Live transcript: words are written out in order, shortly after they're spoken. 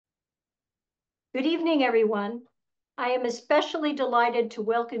Good evening, everyone. I am especially delighted to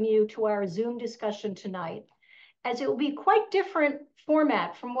welcome you to our Zoom discussion tonight, as it will be quite different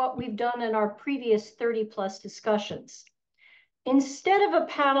format from what we've done in our previous 30 plus discussions. Instead of a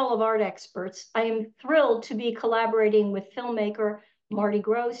panel of art experts, I am thrilled to be collaborating with filmmaker Marty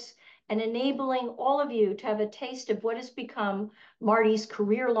Gross and enabling all of you to have a taste of what has become Marty's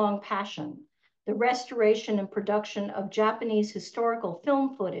career-long passion, the restoration and production of Japanese historical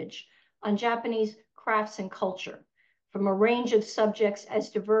film footage on Japanese crafts and culture, from a range of subjects as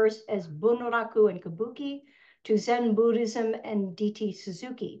diverse as bunraku and kabuki to Zen Buddhism and DT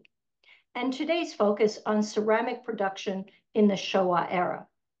Suzuki, and today's focus on ceramic production in the Showa era.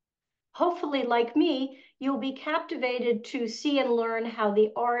 Hopefully, like me, you'll be captivated to see and learn how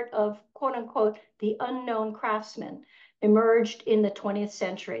the art of quote unquote the unknown craftsman emerged in the 20th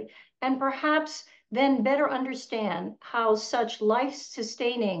century, and perhaps then better understand how such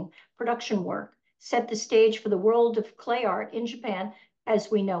life-sustaining production work set the stage for the world of clay art in Japan as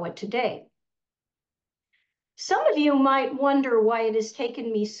we know it today. Some of you might wonder why it has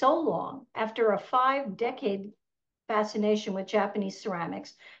taken me so long, after a 5-decade fascination with Japanese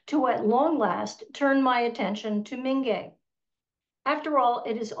ceramics, to at long last turn my attention to Mingei. After all,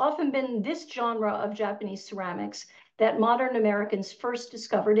 it has often been this genre of Japanese ceramics that modern Americans first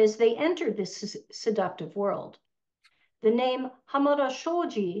discovered as they entered this seductive world. The name Hamada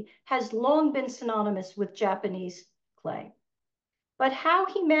Shōji has long been synonymous with Japanese clay. But how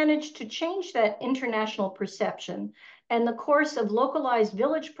he managed to change that international perception and the course of localized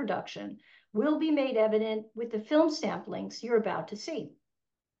village production will be made evident with the film samplings you're about to see.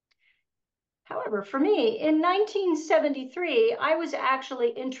 However, for me, in 1973, I was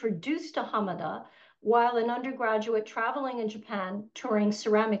actually introduced to Hamada while an undergraduate traveling in Japan, touring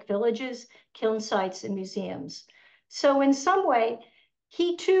ceramic villages, kiln sites, and museums. So in some way,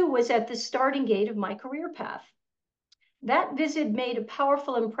 he too was at the starting gate of my career path. That visit made a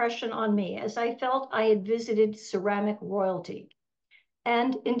powerful impression on me, as I felt I had visited ceramic royalty.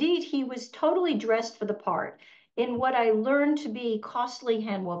 And indeed, he was totally dressed for the part in what I learned to be costly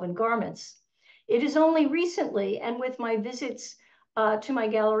handwoven garments. It is only recently, and with my visits to my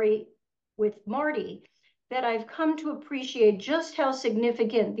gallery with Marty, that I've come to appreciate just how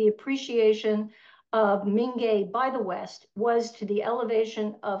significant the appreciation of Mingei by the West was to the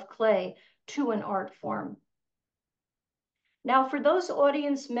elevation of clay to an art form. Now, for those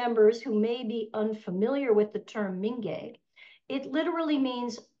audience members who may be unfamiliar with the term Mingei, it literally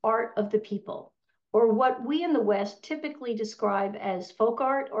means art of the people, or what we in the West typically describe as folk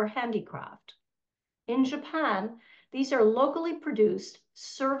art or handicraft. In Japan, these are locally produced,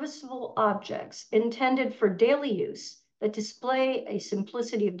 serviceable objects intended for daily use that display a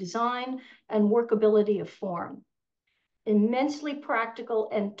simplicity of design and workability of form. Immensely practical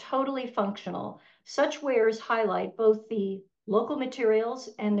and totally functional, such wares highlight both the local materials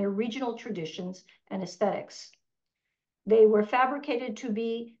and their regional traditions and aesthetics. They were fabricated to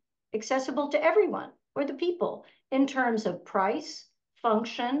be accessible to everyone or the people in terms of price,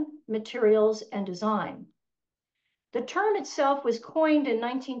 function, materials, and design. The term itself was coined in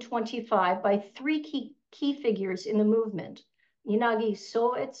 1925 by three key figures in the movement: Yanagi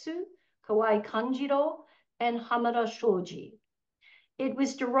Soetsu, Kawai Kanjiro, and Hamada Shōji. It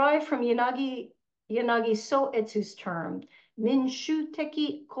was derived from Yanagi Soetsu's term,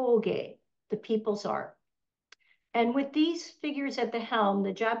 Minshuteki Koge, the people's art. And with these figures at the helm,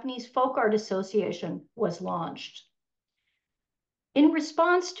 the Japanese Folk Art Association was launched. In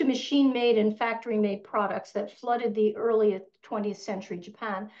response to machine-made and factory-made products that flooded the early 20th century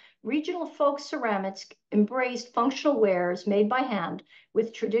Japan, regional folk ceramics embraced functional wares made by hand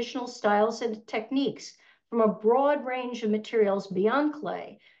with traditional styles and techniques from a broad range of materials beyond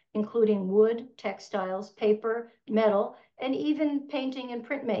clay, including wood, textiles, paper, metal, and even painting and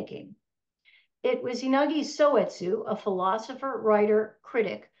printmaking. It was Yanagi Soetsu, a philosopher, writer,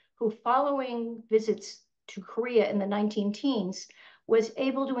 critic, who, following visits to Korea in the 19-teens, was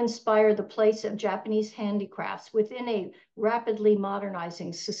able to inspire the place of Japanese handicrafts within a rapidly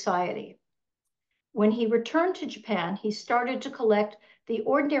modernizing society. When he returned to Japan, he started to collect the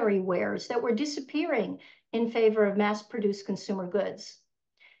ordinary wares that were disappearing in favor of mass-produced consumer goods.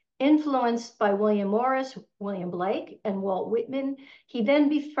 Influenced by William Morris, William Blake, and Walt Whitman, he then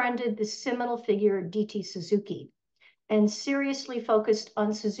befriended the seminal figure DT Suzuki and seriously focused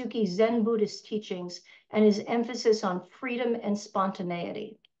on Suzuki's Zen Buddhist teachings and his emphasis on freedom and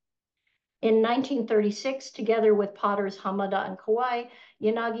spontaneity. In 1936, together with potters Hamada and Kawai,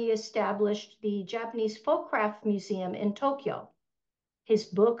 Yanagi established the Japanese Folkcraft Museum in Tokyo. His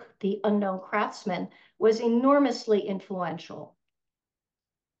book, The Unknown Craftsman, was enormously influential.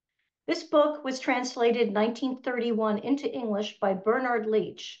 This book was translated in 1931 into English by Bernard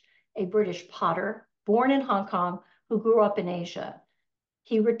Leach, a British potter born in Hong Kong who grew up in Asia.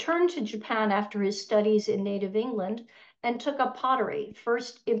 He returned to Japan after his studies in native England and took up pottery,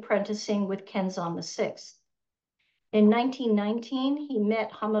 first apprenticing with Kenzan VI. In 1919, he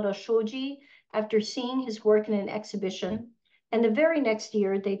met Hamada Shōji after seeing his work in an exhibition, and the very next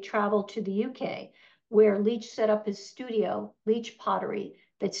year they traveled to the UK, where Leach set up his studio, Leach Pottery,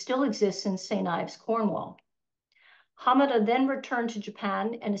 that still exists in St. Ives, Cornwall. Hamada then returned to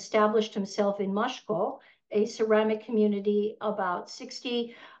Japan and established himself in Mashiko, a ceramic community about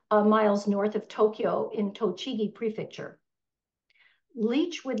 60 miles north of Tokyo in Tochigi Prefecture.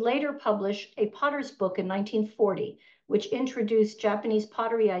 Leach would later publish a potter's book in 1940, which introduced Japanese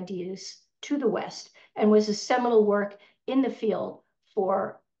pottery ideas to the West and was a seminal work in the field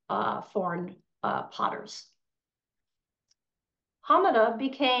for foreign potters. Hamada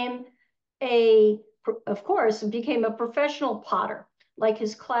became a professional potter, like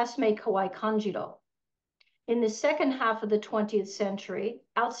his classmate Kawai Kanjiro. In the second half of the 20th century,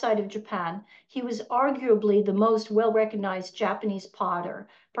 outside of Japan, he was arguably the most well-recognized Japanese potter,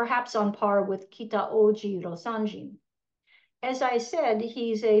 perhaps on par with Kitaoji Rosanjin. As I said,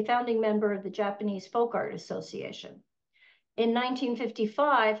 he's a founding member of the Japanese Folk Art Association. In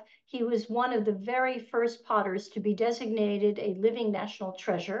 1955, he was one of the very first potters to be designated a living national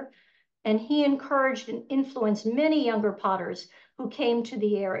treasure, and he encouraged and influenced many younger potters who came to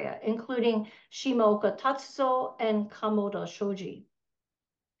the area, including Shimaoka Tatsuzo and Kamoda Shōji.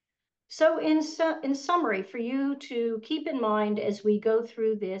 So in summary, for you to keep in mind as we go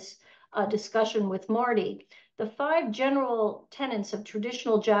through this discussion with Marty, the 5 general tenets of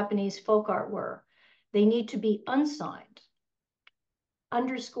traditional Japanese folk art were: they need to be unsigned,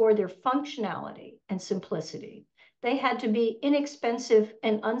 underscore their functionality and simplicity. They had to be inexpensive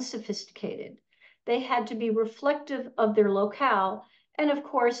and unsophisticated. They had to be reflective of their locale, and of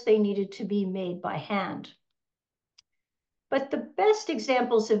course, they needed to be made by hand. But the best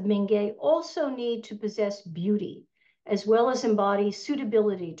examples of Mingei also need to possess beauty, as well as embody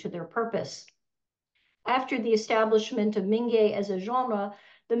suitability to their purpose. After the establishment of Mingei as a genre,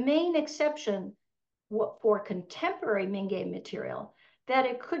 the main exception for contemporary Mingei material that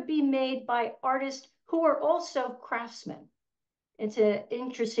it could be made by artists who are also craftsmen. It's an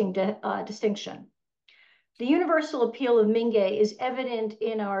interesting distinction. The universal appeal of Mingei is evident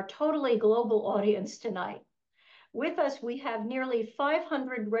in our totally global audience tonight. With us, we have nearly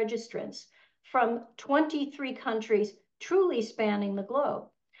 500 registrants from 23 countries, truly spanning the globe.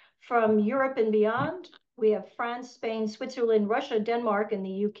 From Europe and beyond, we have France, Spain, Switzerland, Russia, Denmark, and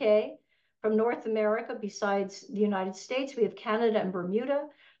the UK. From North America, besides the United States, we have Canada and Bermuda.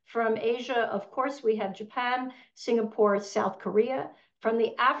 From Asia, of course, we have Japan, Singapore, South Korea. From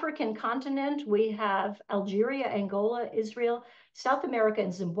the African continent, we have Algeria, Angola, Israel, South America,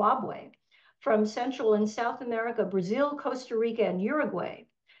 and Zimbabwe. From Central and South America, Brazil, Costa Rica, and Uruguay.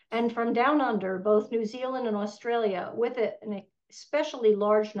 And from down under, both New Zealand and Australia, with an especially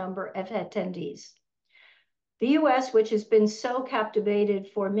large number of attendees. The US, which has been so captivated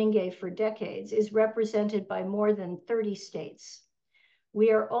for Mingei for decades, is represented by more than 30 states.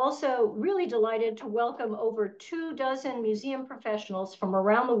 We are also really delighted to welcome over 24 museum professionals from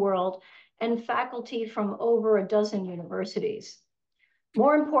around the world and faculty from over a dozen universities.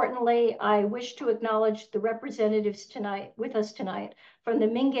 More importantly, I wish to acknowledge the representatives with us tonight from the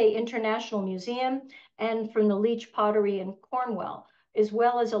Mingei International Museum and from the Leach Pottery in Cornwall, as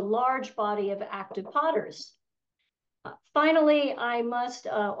well as a large body of active potters. Finally, I must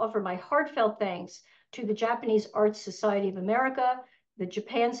offer my heartfelt thanks to the Japanese Arts Society of America, the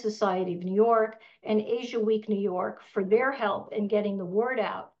Japan Society of New York, and Asia Week New York for their help in getting the word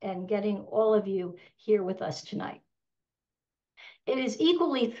out and getting all of you here with us tonight. It is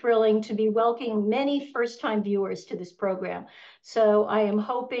equally thrilling to be welcoming many first-time viewers to this program. So I am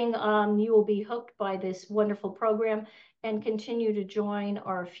hoping you will be hooked by this wonderful program and continue to join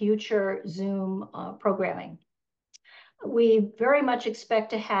our future Zoom programming. We very much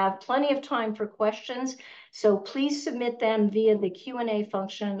expect to have plenty of time for questions, so please submit them via the Q&A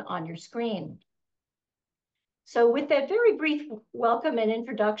function on your screen. So with that very brief welcome and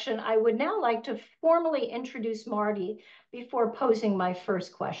introduction, I would now like to formally introduce Marty before posing my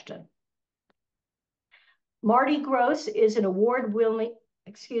first question. Marty Gross is an award-winning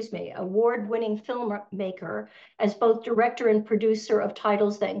filmmaker as both director and producer of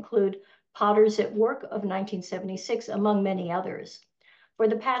titles that include Potters at Work of 1976, among many others. For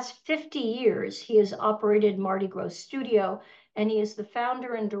the past 50 years, he has operated Marty Gross Studio, and he is the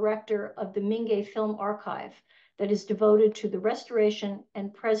founder and director of the Mingei Film Archive that is devoted to the restoration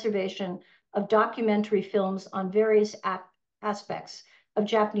and preservation of documentary films on various aspects of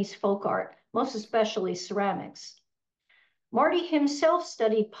Japanese folk art, most especially ceramics. Marty himself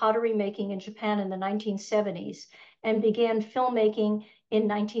studied pottery making in Japan in the 1970s and began filmmaking in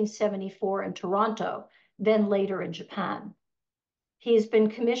 1974 in Toronto, then later in Japan. He has been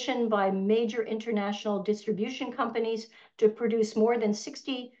commissioned by major international distribution companies to produce more than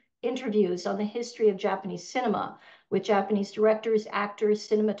 60 interviews on the history of Japanese cinema with Japanese directors, actors,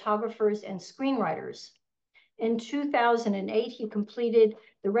 cinematographers, and screenwriters. In 2008, he completed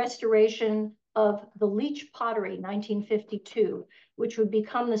the restoration of the Leach pottery, 1952, which would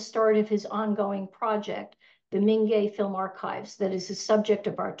become the start of his ongoing project, the Mingei Film Archives, that is the subject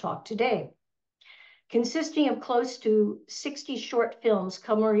of our talk today. Consisting of close to 60 short films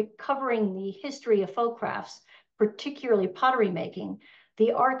covering the history of folk crafts, particularly pottery making,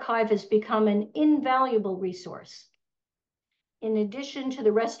 the archive has become an invaluable resource. In addition to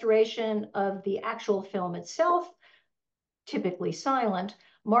the restoration of the actual film itself, typically silent,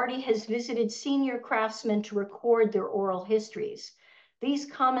 Marty has visited senior craftsmen to record their oral histories. These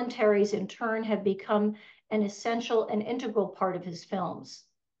commentaries, in turn, have become an essential and integral part of his films.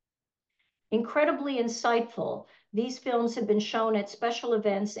 Incredibly insightful, these films have been shown at special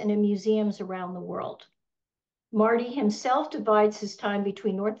events and in museums around the world. Marty himself divides his time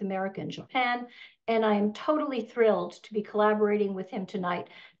between North America and Japan, and I am totally thrilled to be collaborating with him tonight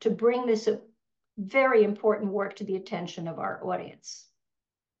to bring this very important work to the attention of our audience.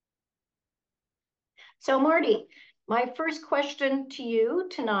 So Marty, my first question to you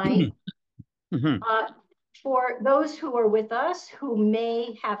tonight, for those who are with us who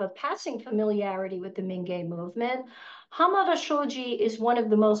may have a passing familiarity with the Mingei movement, Hamada Shōji is one of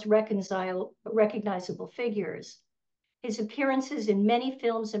the most recognizable figures. His appearances in many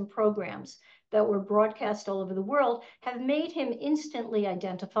films and programs that were broadcast all over the world have made him instantly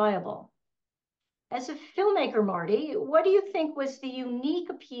identifiable. As a filmmaker, Marty, what do you think was the unique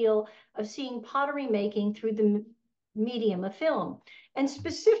appeal of seeing pottery making through the medium of film? And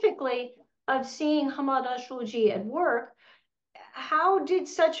specifically, of seeing Hamada Shōji at work, how did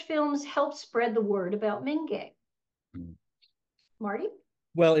such films help spread the word about Mingei? Marty?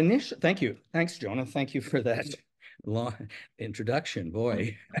 Well, thank you. Thanks, Jonah. Thank you for that long introduction.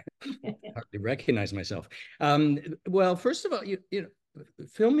 Boy, I hardly recognize myself. Well, first of all, you know,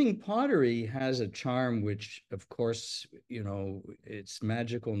 filming pottery has a charm, which, of course, you know, it's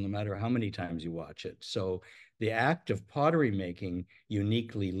magical no matter how many times you watch it. So the act of pottery making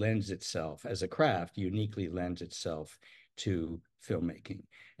uniquely lends itself, as a craft, uniquely lends itself to filmmaking.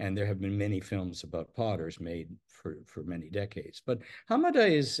 And there have been many films about potters made for many decades. But Hamada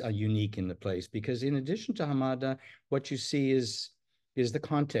is unique in the place because in addition to Hamada, what you see is the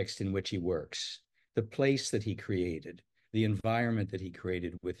context in which he works, the place that he created, the environment that he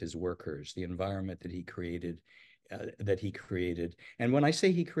created with his workers, the environment that he created, And when I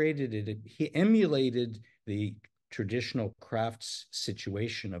say he created it, he emulated the traditional crafts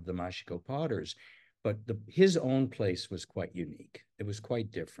situation of the Mashiko potters, but his own place was quite unique. It was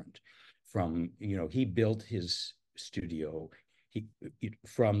quite different from, you know, he built his studio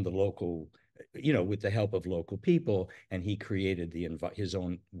from the local, you know, with the help of local people, and he created his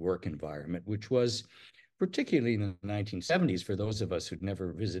own work environment, which was particularly in the 1970s, for those of us who'd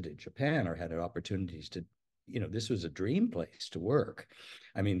never visited Japan or had opportunities to, you know, this was a dream place to work.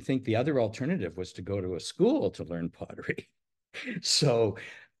 I mean, think the other alternative was to go to a school to learn pottery. So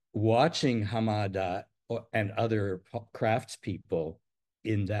watching Hamada and other craftspeople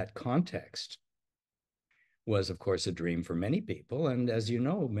in that context was, of course, a dream for many people. And as you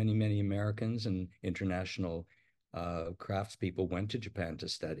know, many, many Americans and international craftspeople went to Japan to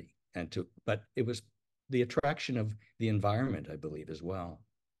study but it was the attraction of the environment, I believe, as well,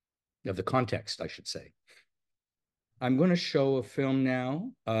 of the context, I should say. I'm going to show a film now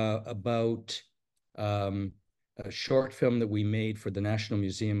about a short film that we made for the National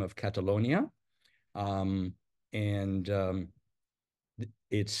Museum of Catalonia.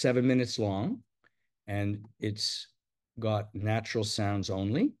 It's 7 minutes long, and it's got natural sounds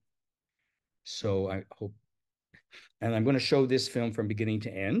only. So I hope, and I'm going to show this film from beginning to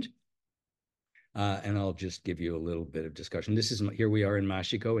end. And I'll just give you a little bit of discussion. Here we are in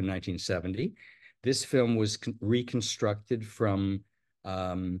Mashiko in 1970. This film was reconstructed from,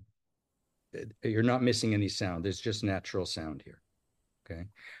 you're not missing any sound. There's just natural sound here, okay?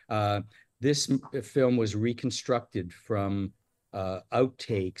 This film was reconstructed from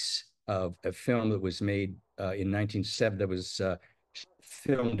outtakes of a film that was made in 1970, that was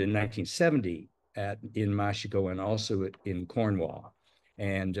filmed in 1970 in Mashiko and also in Cornwall.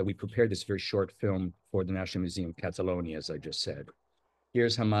 And we prepared this very short film for the National Museum of Catalonia, as I just said.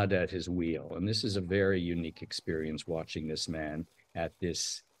 Here's Hamada at his wheel. And this is a very unique experience watching this man at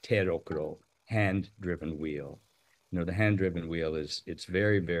this terokuro, hand-driven wheel. You know, the hand-driven wheel it's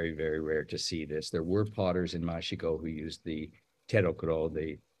very, very, very rare to see this. There were potters in Mashiko who used the terokuro,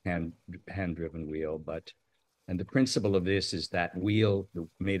 the hand-driven wheel, and the principle of this is that wheel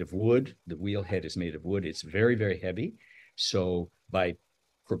made of wood, the wheel head is made of wood. It's very, very heavy. So by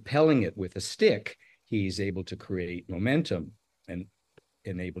propelling it with a stick, he's able to create momentum and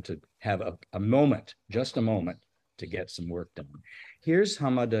able to have a moment, just a moment, to get some work done. Here's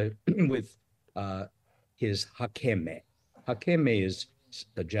Hamada with his hakeme. Hakeme is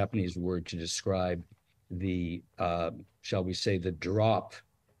a Japanese word to describe the, shall we say, the drop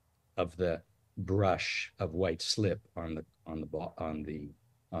of the brush of white slip on the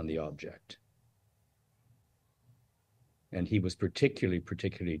object. And he was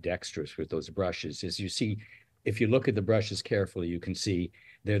particularly dexterous with those brushes. As you see, if you look at the brushes carefully, you can see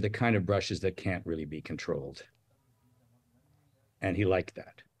they're the kind of brushes that can't really be controlled. And he liked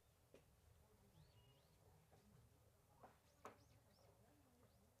that.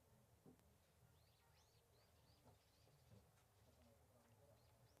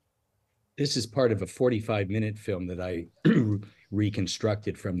 This is part of a 45-minute film that I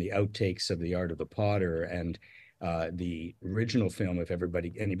reconstructed from the outtakes of The Art of the Potter. And the original film, if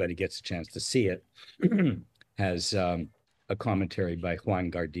anybody gets a chance to see it, has a commentary by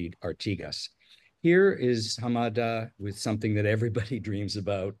Juan Artigas. Here is Hamada with something that everybody dreams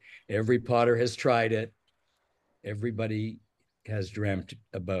about. Every potter has tried it. Everybody has dreamt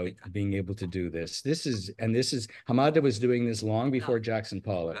about being able to do this. Hamada was doing this long before Jackson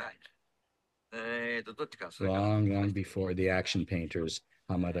Pollock. Long before the action painters,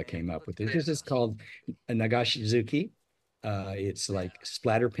 Hamada came up with it. This is called Nagashizuki. It's like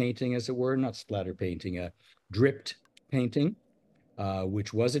splatter painting, as it were, not splatter painting, dripped painting,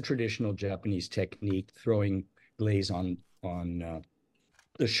 which was a traditional Japanese technique, throwing glaze on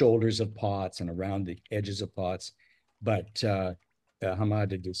the shoulders of pots and around the edges of pots. But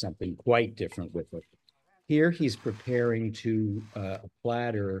Hamada did something quite different with it. Here he's preparing to a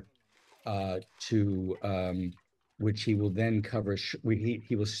platter which he will then cover.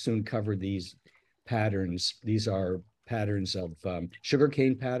 He will soon cover these patterns. These are patterns of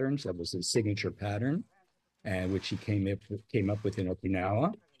sugarcane patterns. That was his signature pattern, and which he came up with in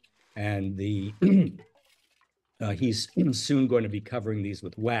Okinawa. And he's soon going to be covering these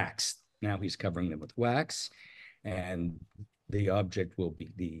with wax. Now he's covering them with wax, and the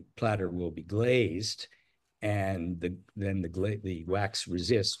platter will be glazed, and then the wax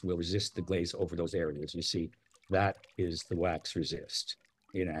will resist the glaze over those areas. You see, that is the wax resist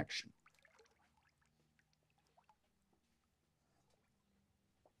in action.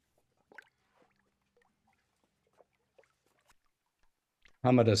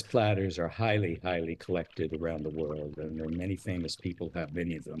 Hamada's platters are highly, highly collected around the world, and there are many famous people who have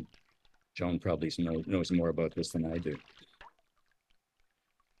many of them. Joan probably knows more about this than I do.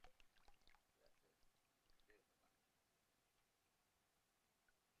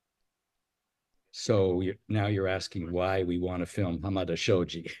 So now you're asking why we want to film Hamada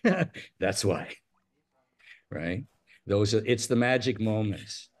Shōji. That's why, right? It's the magic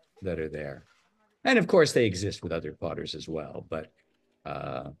moments that are there. And of course they exist with other potters as well, but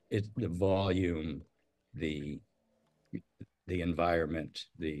it's the volume, the environment,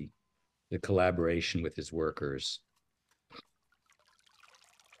 the collaboration with his workers.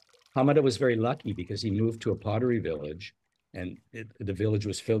 Hamada was very lucky because he moved to a pottery village, and the village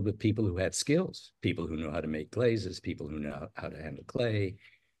was filled with people who had skills, people who knew how to make glazes, people who knew how to handle clay,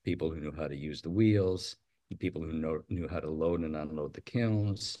 people who knew how to use the wheels, people who knew how to load and unload the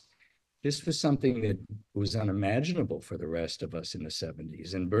kilns. This was something that was unimaginable for the rest of us in the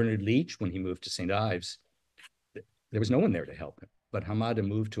 70s. And Bernard Leach, when he moved to St. Ives, there was no one there to help him. But Hamada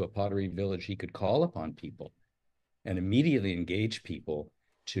moved to a pottery village. He could call upon people and immediately engage people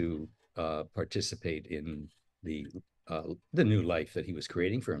to participate in the new life that he was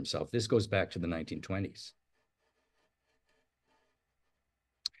creating for himself. This goes back to the 1920s.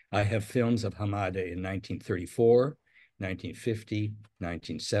 I have films of Hamada in 1934, 1950,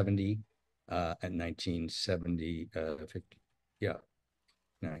 1970, and 1970,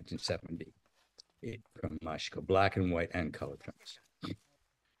 1970 from Mashiko, black and white and color films.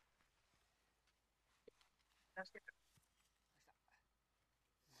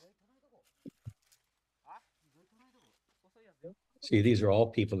 See, these are all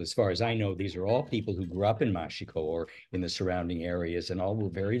people, as far as I know, these are all people who grew up in Mashiko or in the surrounding areas, and all were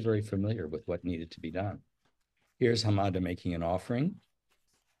very, very familiar with what needed to be done. Here's Hamada making an offering.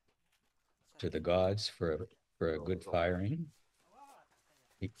 to the gods for a good firing.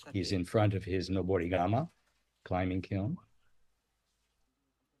 He's in front of his Noborigama climbing kiln.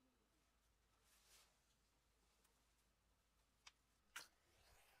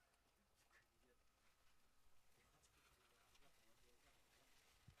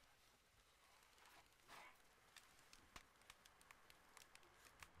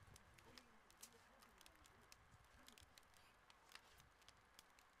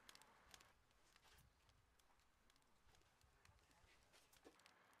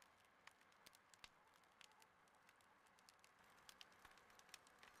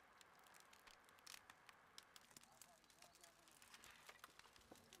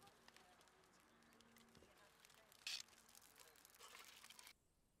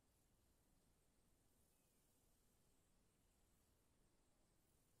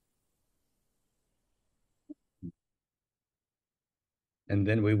 And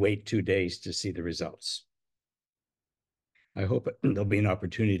then we wait 2 days to see the results. I hope there'll be an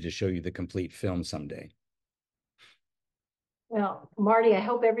opportunity to show you the complete film someday. Well, Marty, I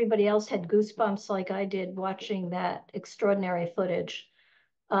hope everybody else had goosebumps like I did watching that extraordinary footage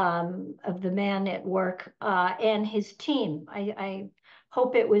of the man at work and his team. I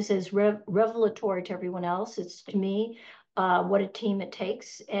hope it was as revelatory to everyone else. It's to me what a team it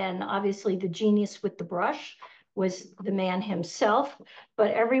takes. And obviously the genius with the brush was the man himself,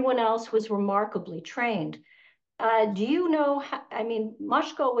 but everyone else was remarkably trained. Do you know, I mean,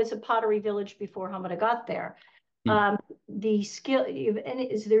 Mashiko was a pottery village before Hamada got there. The skill, and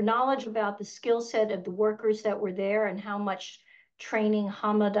is there knowledge about the skill set of the workers that were there and how much training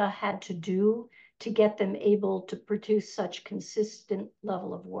Hamada had to do to get them able to produce such consistent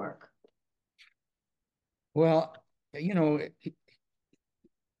level of work? Well, you know,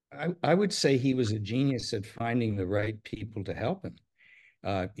 I would say he was a genius at finding the right people to help him.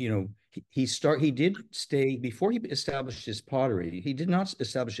 You know, he did stay before he established his pottery. He did not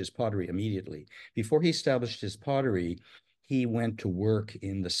establish his pottery immediately. Before he established his pottery, he went to work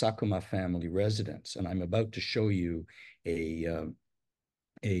in the Sakuma family residence, and I'm about to show you a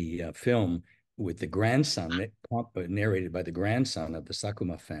film with the grandson, narrated by the grandson of the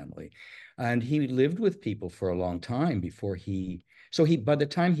Sakuma family. And he lived with people for a long time before by the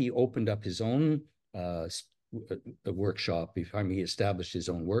time he opened up his own workshop, before he established his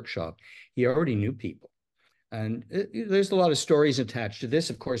own workshop, he already knew people. And there's a lot of stories attached to this.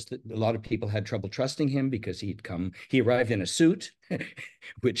 Of course, a lot of people had trouble trusting him because he arrived in a suit,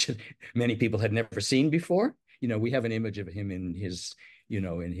 which many people had never seen before. You know, we have an image of him in his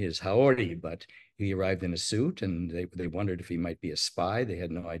haori, but he arrived in a suit, and they wondered if he might be a spy. They had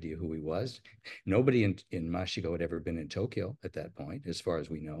no idea who he was. Nobody in Mashiko had ever been in Tokyo at that point, as far as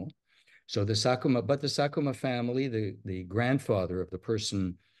we know. So the Sakuma family, the grandfather of the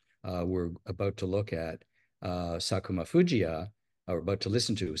person we're about to look at, Sakuma Fujiya, or about to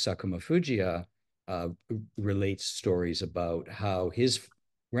listen to, Sakuma Fujiya, relates stories about how his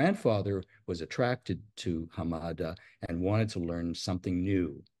grandfather was attracted to Hamada and wanted to learn something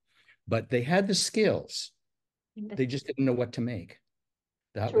new. But they had the skills. They just didn't know what to make.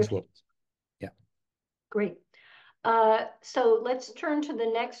 That was what, yeah. Great. So let's turn to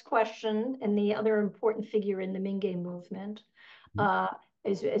the next question, and the other important figure in the Mingei movement,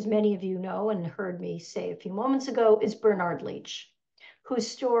 as many of you know and heard me say a few moments ago, is Bernard Leach, whose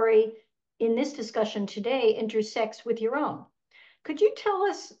story in this discussion today intersects with your own. Could you tell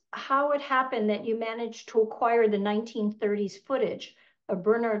us how it happened that you managed to acquire the 1930s footage of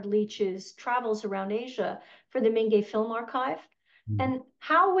Bernard Leach's travels around Asia for the Mingei Film Archive? And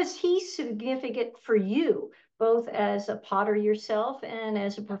how was he significant for you, both as a potter yourself and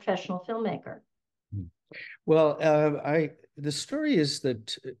as a professional filmmaker? Well, the story is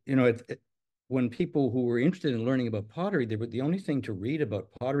that, you know, when people who were interested in learning about pottery, the only thing to read about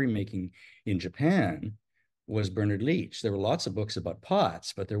pottery making in Japan was Bernard Leach. There were lots of books about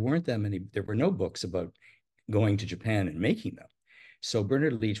pots, but there were no books about going to Japan and making them. So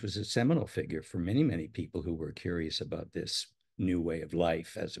Bernard Leach was a seminal figure for many, many people who were curious about this new way of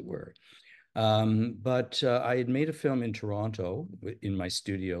life, as it were. But I had made a film in Toronto in my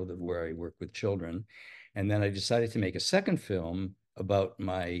studio where I work with children. And then I decided to make a second film about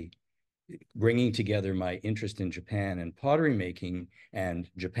bringing together my interest in Japan and pottery making and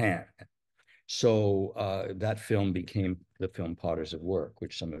Japan. So that film became the film Potters of Work,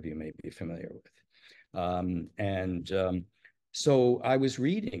 which some of you may be familiar with. So I was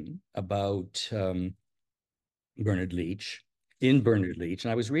reading about Bernard Leach, and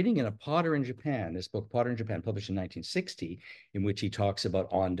I was reading in A Potter in Japan, this book, Potter in Japan, published in 1960, in which he talks about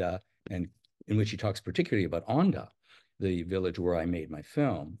Onda, and in which he talks particularly about Onda. the village where I made my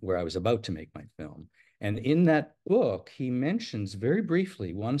film, where I was about to make my film. And in that book, he mentions very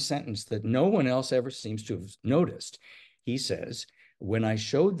briefly one sentence that no one else ever seems to have noticed. He says, when I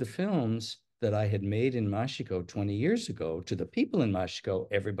showed the films that I had made in Mashiko 20 years ago to the people in Mashiko,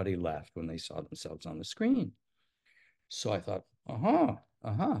 everybody laughed when they saw themselves on the screen. So I thought,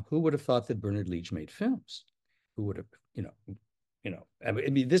 who would have thought that Bernard Leach made films? Who would have, I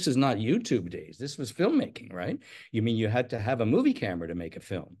mean, this is not YouTube days. This was filmmaking, right? You mean you had to have a movie camera to make a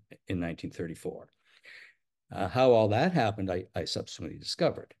film in 1934. How all that happened, I subsequently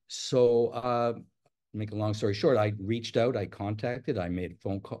discovered. So make a long story short, I reached out, I contacted, I made a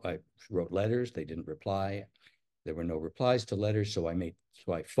phone call, I wrote letters, they didn't reply. There were no replies to letters, so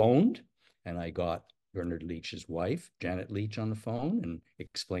I phoned, and I got Bernard Leach's wife, Janet Leach, on the phone and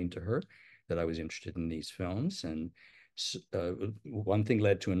explained to her that I was interested in these films. And one thing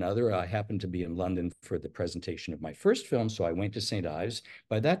led to another. I happened to be in London for the presentation of my first film, so I went to St. Ives.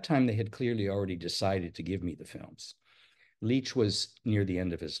 By that time, they had clearly already decided to give me the films. Leach was near the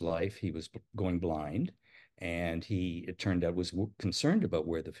end of his life. He was going blind, and he, it turned out, was concerned about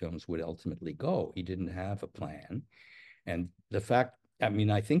where the films would ultimately go. He didn't have a plan. And the fact, I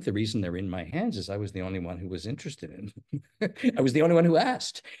mean, I think the reason they're in my hands is I was the only one who was interested in. I was the only one who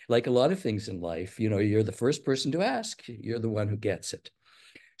asked. Like a lot of things in life, you're the first person to ask. You're the one who gets it.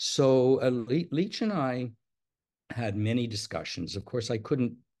 So Leach and I had many discussions. Of course, I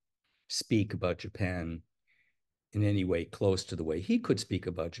couldn't speak about Japan in any way close to the way he could speak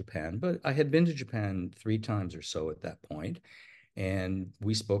about Japan, but I had been to Japan 3 times or so at that point, and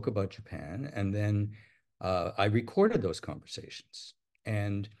we spoke about Japan. And then I recorded those conversations.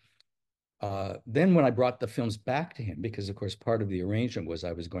 And then when I brought the films back to him, because of course part of the arrangement was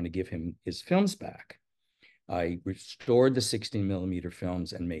I was going to give him his films back, I restored the 16mm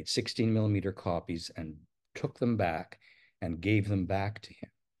films and made 16mm copies and took them back and gave them back to him.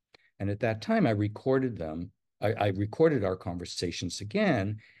 And at that time, I recorded them. I recorded our conversations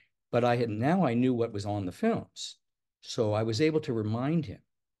again, but I knew what was on the films. So I was able to remind him.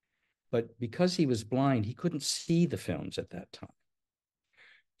 But because he was blind, he couldn't see the films at that time.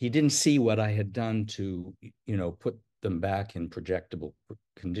 He didn't see what I had done to, put them back in projectable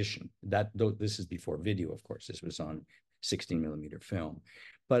condition. This is before video, of course. This was on 16mm film.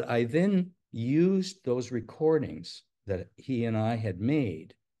 But I then used those recordings that he and I had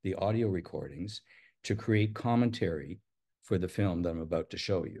made, the audio recordings, to create commentary for the film that I'm about to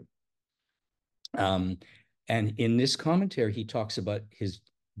show you. And in this commentary, he talks about his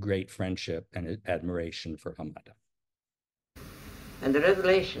great friendship and admiration for Hamada. And the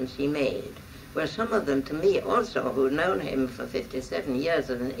revelations he made were some of them to me also, who'd known him for 57 years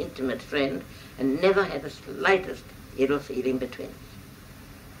as an intimate friend and never had the slightest ill feeling between us.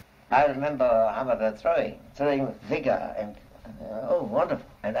 I remember Hamada throwing with vigor and, oh, wonderful.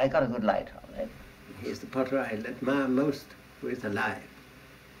 And I got a good light on it. He's the potter I admire most who is alive,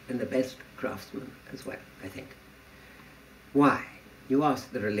 and the best craftsman as well, I think. Why? You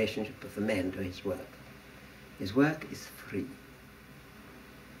ask the relationship of the man to his work. His work is free.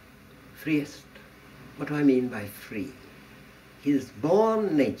 Freest. What do I mean by free? His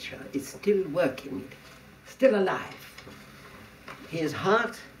born nature is still working, still alive. His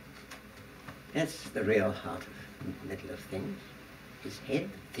heart, that's the real heart of the middle of things. His head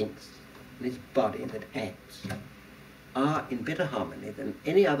thinks, and his body that acts are in better harmony than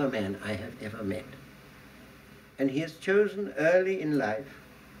any other man I have ever met. And he has chosen early in life,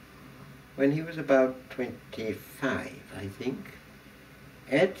 when he was about 25, I think,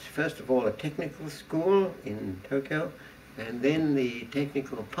 at, first of all, a technical school in Tokyo, and then the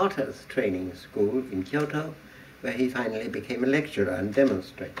technical potters training school in Kyoto, where he finally became a lecturer and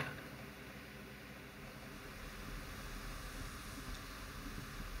demonstrator.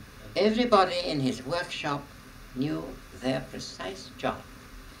 Everybody in his workshop knew their precise job.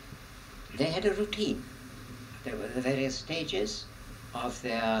 They had a routine. There were the various stages of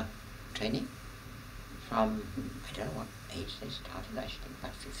their training from, I don't know what age they started, I should think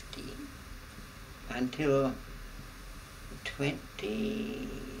about 15, until 22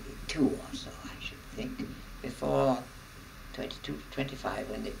 or so, I should think, before 22, 25,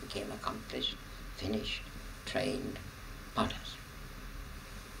 when they became accomplished, finished, trained potters.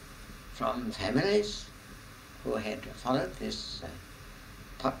 From families who had followed this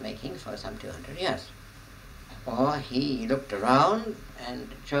pot making for some 200 years. Or he looked around and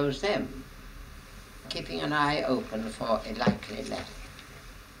chose them, keeping an eye open for a likely letter.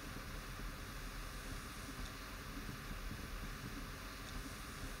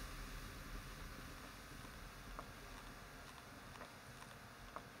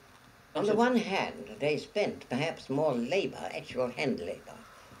 On the one hand, they spent perhaps more labor, actual hand labor,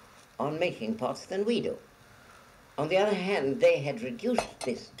 on making pots than we do. On the other hand, they had reduced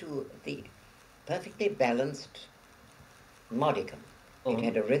this to the perfectly balanced modicum. It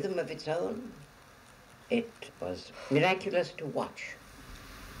had a rhythm of its own. It was miraculous to watch.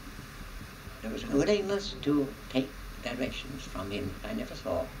 There was a willingness to take directions from him I never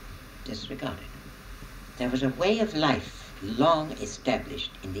saw disregarded. There was a way of life long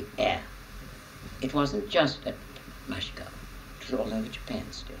established in the air. It wasn't just at Mashiko. It was all over Japan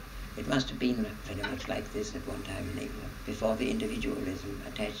still. It must have been very much like this at one time in England, before the individualism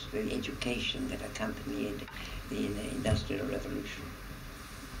attached to the education that accompanied the Industrial Revolution.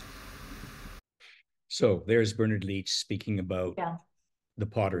 So there's Bernard Leach speaking about Yeah. the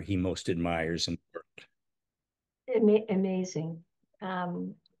potter he most admires and worked. Amazing.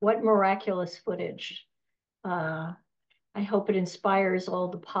 What miraculous footage. I hope it inspires all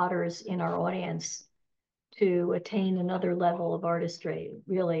the potters in our audience to attain another level of artistry.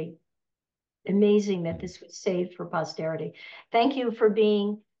 Really amazing that this was saved for posterity. Thank you for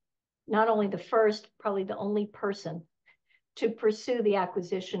being not only the first, probably the only person to pursue the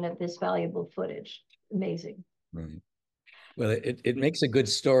acquisition of this valuable footage. Amazing. Right. Well, it makes a good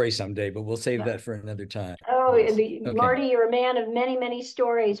story someday, but we'll save that for another time. Oh, Yes. okay. Marty, you're a man of many, many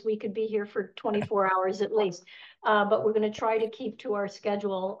stories. We could be here for 24 hours at least, but we're going to try to keep to our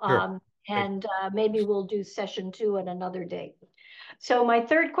schedule. Sure. And maybe we'll do session 2 at another date. So my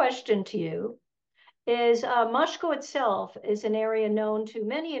third question to you is Mashiko itself is an area known to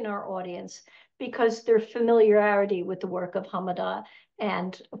many in our audience because their familiarity with the work of Hamada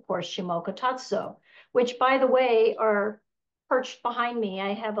and, of course, Shimoka Tatsuo, which, by the way, are perched behind me.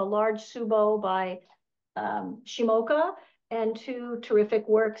 I have a large subo by Shimoka and 2 terrific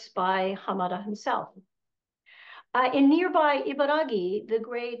works by Hamada himself. In nearby Ibaragi, the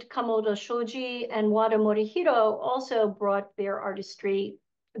great Kamoda Shōji and Wada Morihiro also brought their artistry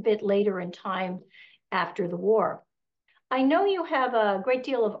a bit later in time after the war. I know you have a great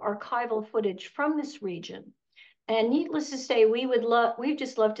deal of archival footage from this region, and needless to say, we'd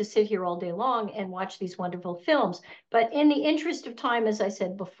just love to sit here all day long and watch these wonderful films. But in the interest of time, as I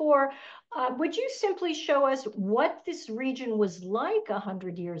said before, would you simply show us what this region was like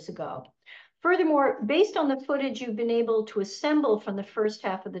 100 years ago? Furthermore, based on the footage you've been able to assemble from the first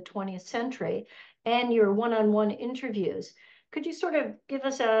half of the 20th century and your one-on-one interviews, could you sort of give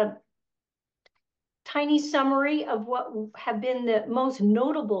us a tiny summary of what have been the most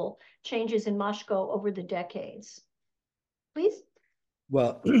notable changes in Mashiko over the decades? Please.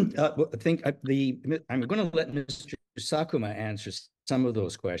 Well, I think I'm going to let Mr. Sakuma answer some of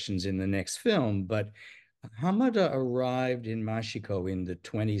those questions in the next film, but Hamada arrived in Mashiko in the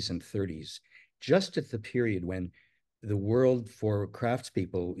 20s and 30s, just at the period when the world for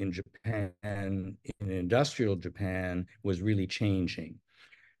craftspeople in Japan, in industrial Japan, was really changing.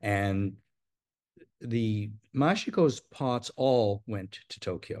 And the Mashiko's pots all went to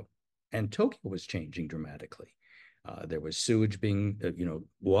Tokyo, and Tokyo was changing dramatically. There was sewage being,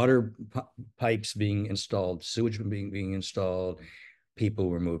 water pipes being installed, sewage being installed. People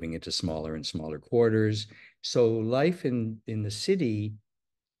were moving into smaller and smaller quarters. So life in the city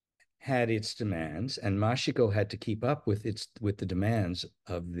had its demands, and Mashiko had to keep up with the demands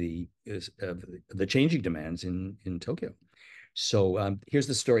of the changing demands in Tokyo. So here's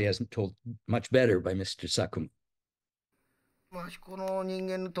the story as told much better by Mr. Sakuma. 益子の人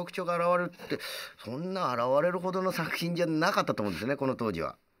間の特徴が現れるって、そんな現れるほどの作品じゃなかったと思うんですね、この当時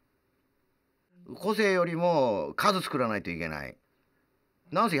は。個性よりも数作らないといけない。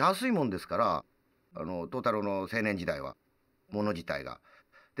なんせ安いもんですから、トータルの青年時代は、もの自体が。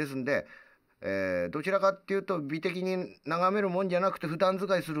ですんで、どちらかっていうと美的に眺めるもんじゃなくて普段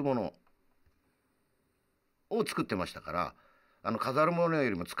使いするものを作ってましたから、飾るものよ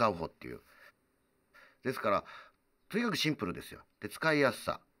りも使う方っていう。ですから、とにかくシンプルですよ。で、使いやす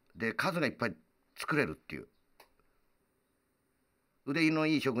さ。で、数がいっぱい作れるっていう。腕の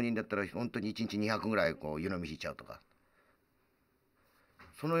いい職人だったら本当に1日200ぐらいこう湯飲みしちゃうとか。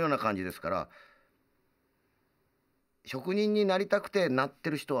そのような感じですから、職人になりたくてなって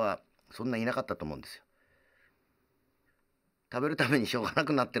る人はそんないなかったと思うんですよ。食べるためにしょうがな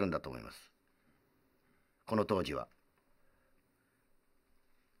くなってるんだと思います。この当時は。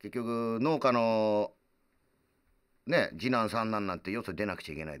結局農家のね、次男三男なんてよそ出なく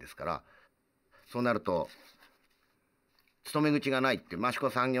ちゃいけないですから、そうなると勤め口がないって、益子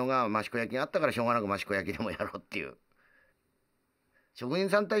産業が益子焼があったからしょうがなく益子焼でもやろうっていう、職人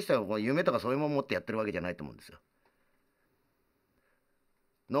さんに対しては夢とかそういうもん持ってやってるわけじゃないと思うんですよ。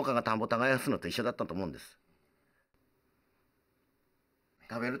農家が田んぼ耕すのと一緒だったと思うんです。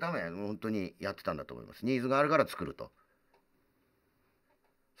食べるため本当にやってたんだと思います。ニーズがあるから作ると、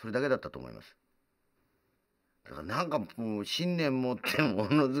それだけだったと思います。だからなんかもう信念持っても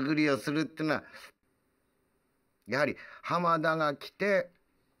のづくりをするっていうのはやはり浜田が来て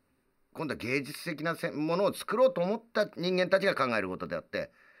今度は芸術的なものを作ろうと思った人間たちが考えることであっ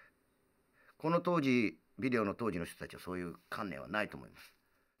て、この当時ビデオの当時の人たちはそういう観念はないと思います。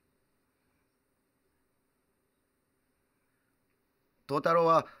東太郎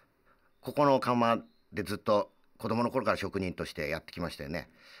はここの窯でずっと子供の頃から職人としてやってきましたよね。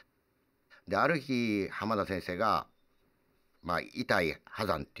である日浜田先生が伊泰波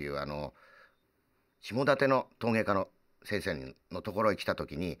山っていう下館の陶芸家の先生のところへ来た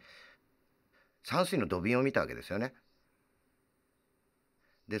時に山水の土瓶を見たわけですよね。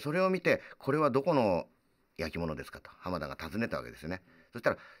でそれを見て「これはどこの焼き物ですか?」と浜田が尋ねたわけですよね。そし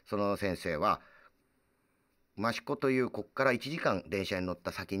たらその先生は益子というここから1時間電車に乗っ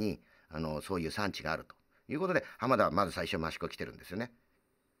た先にそういう産地があるということで浜田はまず最初益子来てるんですよね。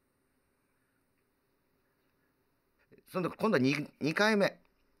その時今度は 2回目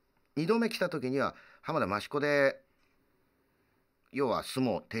2度目来た時には浜田益子で要は相撲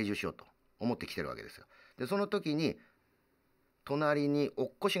を定住しようと思って来てるわけですよ。でその時に隣にお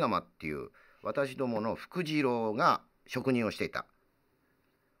っこし窯っていう私どもの福次郎が職人をしていた。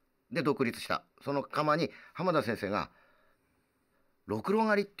で独立したその窯に浜田先生がろくろ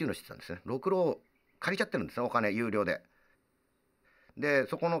狩りっていうのをしてたんですね。ろくろを借りちゃってるんですね、お金有料で。で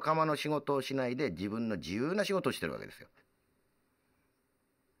そこの窯の仕事をしないで自分の自由な仕事をしてるわけですよ。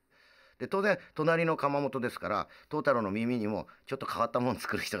で当然隣の窯元ですから東太郎の耳にもちょっと変わったものを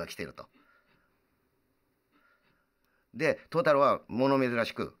作る人が来てると。で東太郎は物珍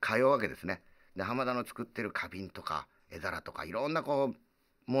しく通うわけですね。で浜田の作ってる花瓶とか絵皿とかいろんなも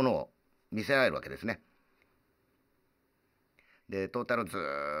のを見せられるわけですね。で東太郎ず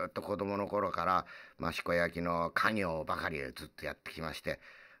ーっと子供の頃から益子焼の家業ばかりずっとやってきまして、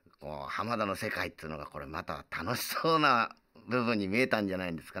浜田の世界っていうのがこれまた楽しそうな部分に見えたんじゃな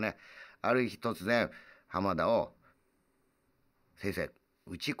いんですかね。ある日突然浜田を「先生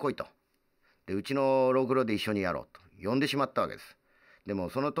うち来い」と。でうちのろくろで一緒にやろうと呼んでしまったわけです。でも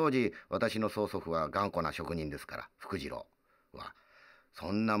その当時私の曽祖父は頑固な職人ですから福次郎はそ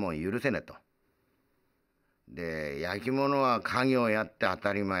んなもん許せねえと。で焼き物は家業やって当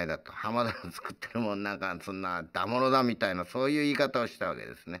たり前だと、浜田の作ってるもんなんかそんなだものだみたいなそういう言い方をしたわけ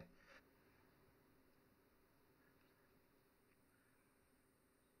ですね。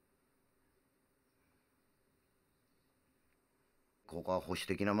ここは保守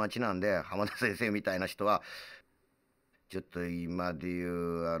的な町なんで浜田先生みたいな人はちょっと今でい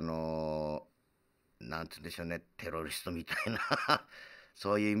うなんつうんでしょうね、テロリストみたいな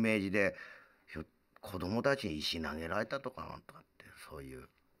そういうイメージで子供たちに石投げられたとかなんとかってそういう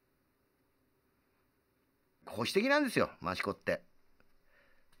保守的なんですよ益子って。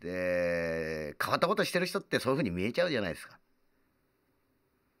で変わったことしてる人ってそういうふうに見えちゃうじゃないですか。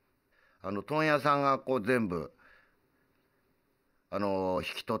問屋さんが全部引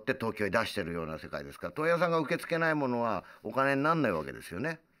き取って東京へ出してるような世界ですから問屋さんが受け付けないものはお金になんないわけですよ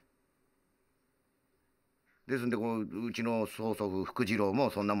ね。ですんでうちの曽祖父福次郎も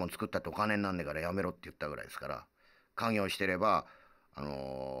そんなもん作ったってお金になんねえからやめろって言ったぐらいですから、家業してれば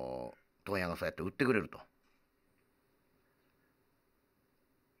問屋がそうやって売ってくれると。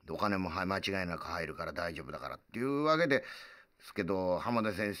でお金も間違いなく入るから大丈夫だからっていうわけですけど浜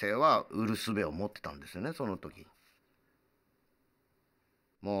田先生は売る術を持ってたんですよねその時。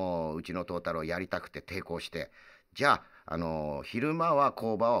もううちの東太郎やりたくて抵抗してじゃあ昼間は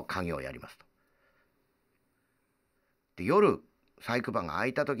工場を家業をやりますと。で夜細工場が開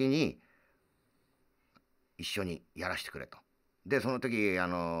いた時に一緒にやらせてくれと。でその時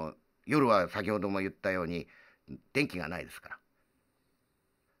夜は先ほども言ったように電気がないですから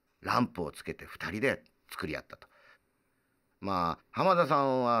ランプをつけて2人で作り合ったと。浜田さ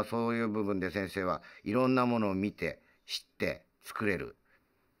んはそういう部分で先生はいろんなものを見て知って作れる。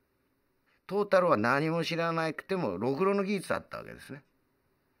東太郎は何も知らなくてもろくろの技術あったわけですね。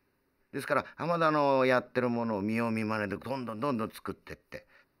ですから浜田のやってるものを見よう見まねでどんどん作ってって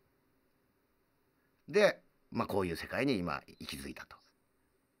でこういう世界に今息づいたと。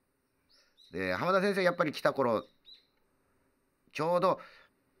で浜田先生やっぱり来た頃ちょうど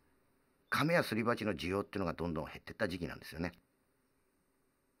亀やすり鉢の需要っていうのがどんどん減ってった時期なんですよね。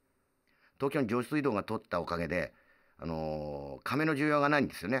東京に上水道が通ったおかげで亀の需要がないん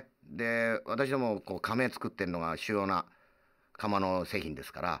ですよね。で私ども亀作ってるのが主要な窯の製品で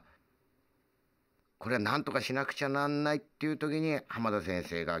すからこれは何とかしなくちゃなんないっていう時に浜田先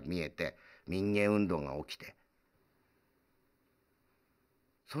生が見えて民芸運動が起きて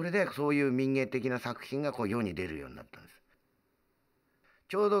それでそういう民芸的な作品がこう世に出るようになったんです。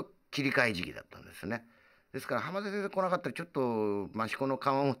ちょうど切り替え時期だったんですね。ですから浜田先生来なかったらちょっと益子の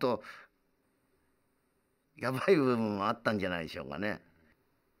窯元やばい部分もあったんじゃないでしょうかね。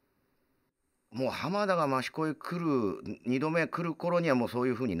もう浜田が益子へ来る2度目来る頃にはもうそう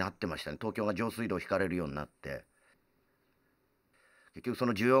いう風になってましたね。東京が上水道引かれるようになって、結局そ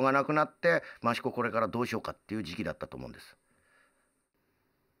の需要がなくなって益子これからどうしようかっていう時期だったと思うんです。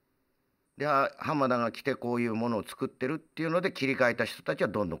で浜田が来てこういうものを作ってるっていうので切り替えた人たちは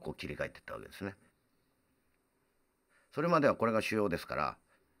どんどんこう切り替えていったわけですね。それまではこれが主要ですから、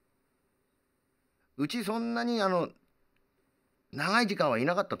うちそんなに長い時間はい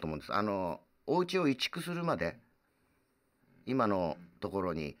なかったと思うんです。お家を移築するまで、今のとこ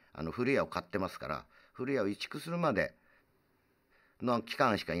ろに古屋を買ってますから、古屋を移築するまでの期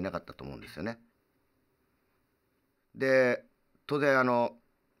間しかいなかったと思うんですよね。で当然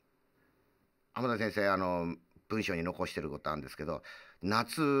浜田先生文章に残してることあるんですけど、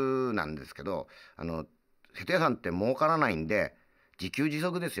夏なんですけど瀬戸屋さんって儲からないんで自給自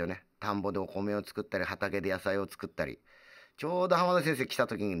足ですよね。田んぼでお米を作ったり畑で野菜を作ったり、ちょうど浜田先生来た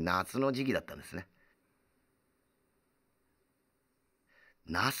時に夏の時期だったんですね。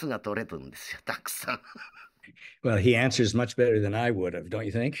ナスが取れたんですよ、たくさん。Well, he answers much better than I would have, don't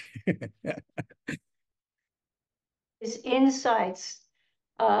you think? His insights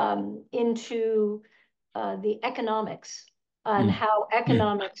into the economics and how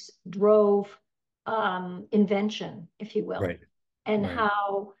economics drove invention, if you will, Right. and Right.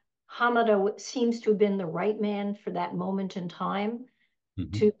 how Hamada seems to have been the right man for that moment in time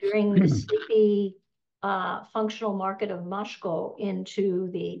to bring the sleepy functional market of Mashiko into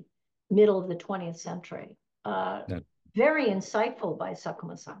the middle of the 20th century. Very insightful by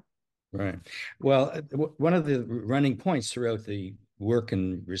Sakuma-san. Right. Well, one of the running points throughout the work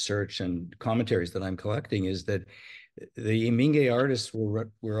and research and commentaries that I'm collecting is that the Mingei artists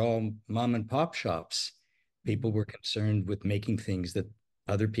were all mom and pop shops. People were concerned with making things that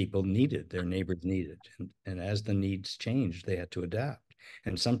other people needed, their neighbors needed. And as the needs changed, they had to adapt.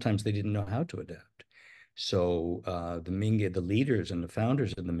 And sometimes they didn't know how to adapt. So the Mingei, the leaders and the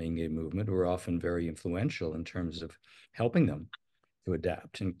founders of the Mingei movement were often very influential in terms of helping them to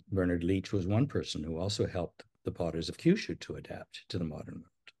adapt. And Bernard Leach was one person who also helped the potters of Kyushu to adapt to the modern world.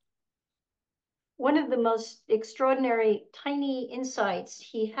 One of the most extraordinary tiny insights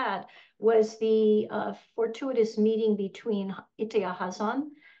he had was the fortuitous meeting between Iteya Hazan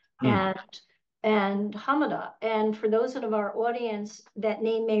and Hamada. And for those of our audience, that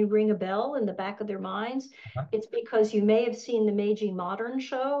name may ring a bell in the back of their minds. It's because you may have seen the Meiji Modern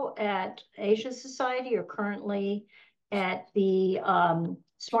show at Asia Society or currently at the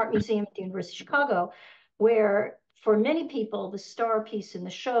Smart Museum at the University of Chicago, where for many people, the star piece in the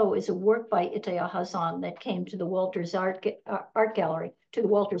show is a work by Iteya Hazan that came to the Walters Art Gallery, to the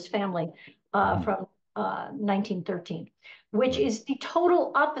Walters family from 1913, which is the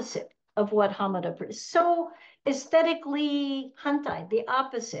total opposite of what Hamada produced. So aesthetically hantai, the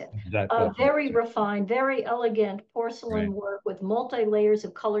opposite. Very refined, very elegant porcelain work with multi-layers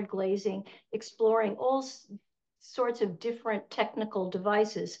of colored glazing, exploring all sorts of different technical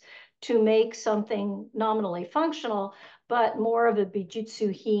devices to make something nominally functional, but more of a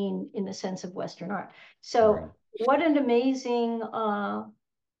bijutsu hin in the sense of Western art. So what an amazing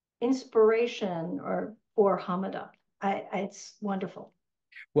inspiration for Hamada. It's wonderful.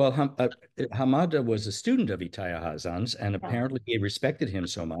 Well, Hamada was a student of Iteya Hazan's, and apparently he respected him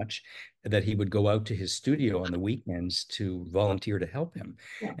so much that he would go out to his studio on the weekends to volunteer to help him.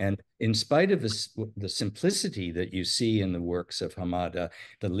 And in spite of the simplicity that you see in the works of Hamada,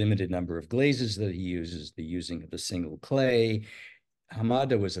 the limited number of glazes that he uses, the using of the single clay,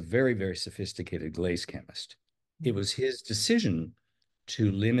 Hamada was a very, very sophisticated glaze chemist. It was his decision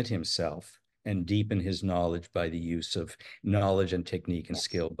to limit himself and deepen his knowledge by the use of knowledge and technique and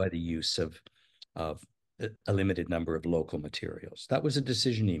skill by the use of a limited number of local materials. That was a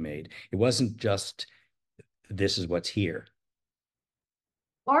decision he made. It wasn't just, this is what's here.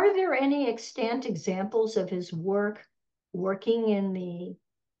 Are there any extant examples of his work working in the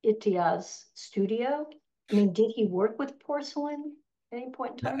Iteya's studio? I mean, did he work with porcelain at any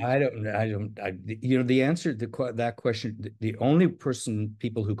point in time? The answer to that question, the only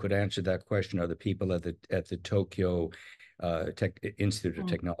people who could answer that question are the people at the Tokyo Institute of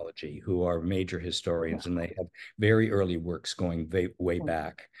Technology, who are major historians, and they have very early works going way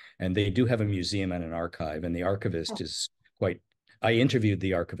back. And they do have a museum and an archive, and the archivist is quite, I interviewed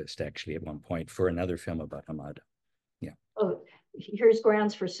the archivist actually at one point for another film about Hamada. Yeah. Oh, here's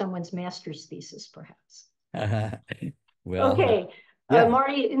grounds for someone's master's thesis, perhaps. Well, okay. Yeah.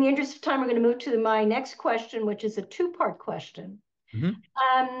 Marty, in the interest of time, we're going to move to my next question, which is a two-part question.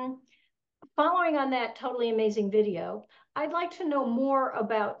 Following on that totally amazing video, I'd like to know more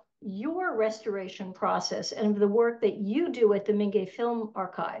about your restoration process and the work that you do at the Mingei Film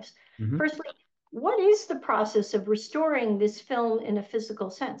Archives. Firstly, what is the process of restoring this film in a physical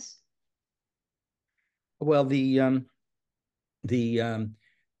sense? Well,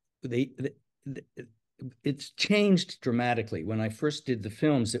 it's changed dramatically. When I first did the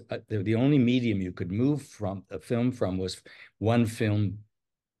films, the only medium you could move from a film from was one film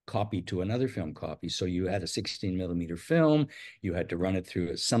copy to another film copy. So you had a 16 millimeter film, you had to run it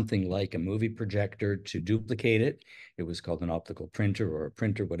through something like a movie projector to duplicate it. It was called an optical printer or a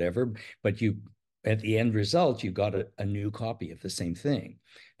printer, whatever. But at the end result, you got a new copy of the same thing,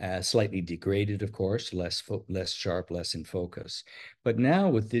 slightly degraded, of course, less sharp, less in focus. But now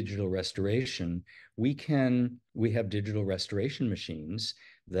with digital restoration, we have digital restoration machines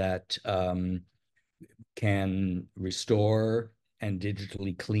that can restore and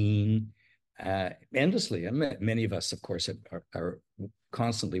digitally clean endlessly. Many of us, of course, are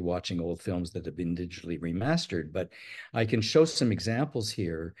constantly watching old films that have been digitally remastered, but I can show some examples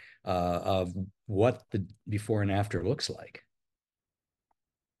here of what the before and after looks like.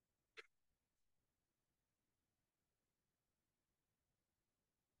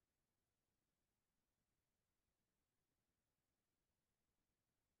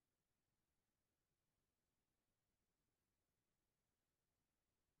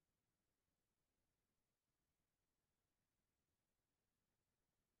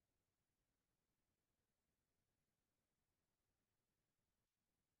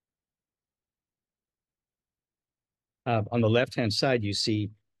 On the left-hand side, you see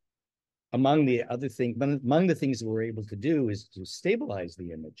among the things that we're able to do is to stabilize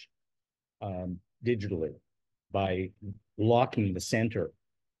the image digitally by locking the center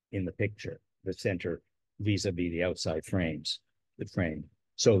in the picture, the center vis-a-vis the outside frame.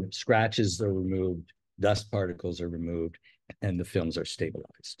 So scratches are removed, dust particles are removed, and the films are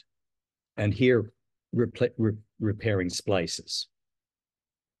stabilized. And here, repairing splices.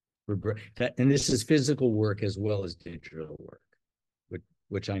 And this is physical work as well as digital work,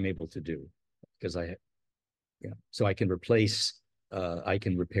 which I'm able to do because so I can replace, I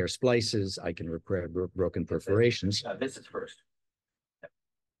can repair splices, I can repair broken perforations. This is first.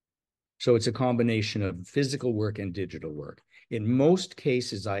 So it's a combination of physical work and digital work. In most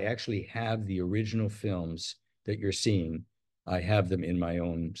cases, I actually have the original films that you're seeing. I have them in my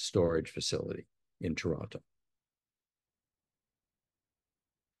own storage facility in Toronto.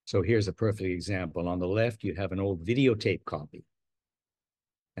 So here's a perfect example. On the left, you have an old videotape copy.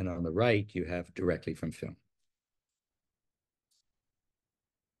 And on the right, you have directly from film.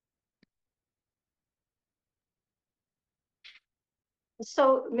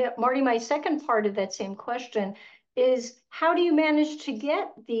 So, Marty, my second part of that same question is, how do you manage to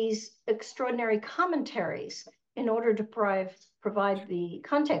get these extraordinary commentaries in order to provide the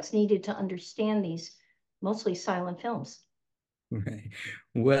context needed to understand these mostly silent films? Right.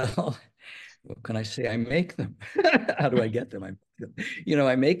 Well, what can I say? I make them. How do I get them?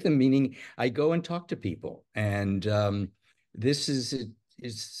 I make them, meaning I go and talk to people. And this is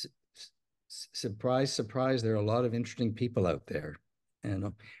surprise, surprise. There are a lot of interesting people out there,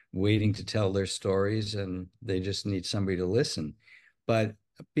 waiting to tell their stories, and they just need somebody to listen. But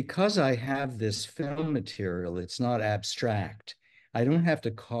because I have this film material, it's not abstract. I don't have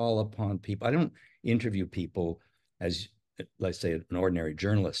to call upon people. I don't interview people as, let's say, an ordinary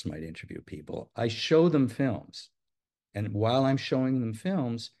journalist might interview people. I show them films. And while I'm showing them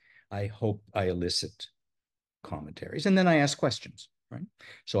films, I hope I elicit commentaries. And then I ask questions, right?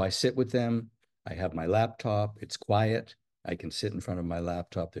 So I sit with them. I have my laptop. It's quiet. I can sit in front of my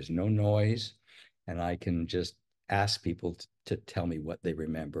laptop. There's no noise. And I can just ask people to tell me what they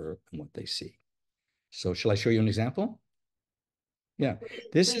remember and what they see. So shall I show you an example? Yeah,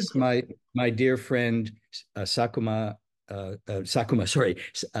 this is my dear friend Sakamoto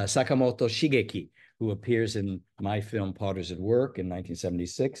Shigeki, who appears in my film Potters at Work in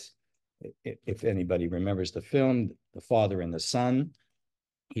 1976. If anybody remembers the film, The Father and the Son.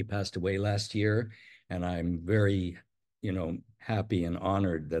 He passed away last year, and I'm very, happy and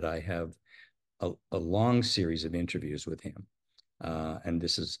honored that I have a long series of interviews with him. And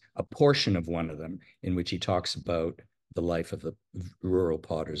this is a portion of one of them in which he talks about the life of the rural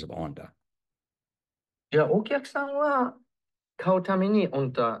potters of Onda. いや、お客さんは買うためにオ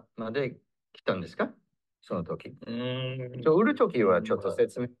ンタまで来たんですか？その時。売る時はちょっと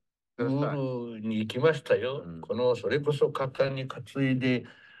説明ください。売るに行きましたよ。それこそ肩に担いで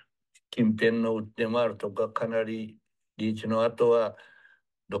近辺の売って回るとかかなりリーチの後は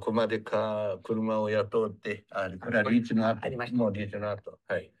どこまでか車を雇って、これはリーチの後、もうリーチの後、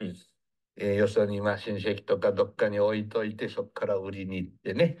はい。よそに親戚とかどっかに置いといて、そこから売りに行っ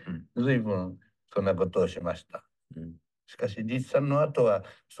てね、随分そんなことをしました。しかし、リーチさんの後は、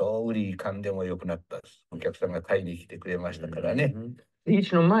そう売りいかんでもよくなったです。お客さんが買いに来てくれましたからね。リー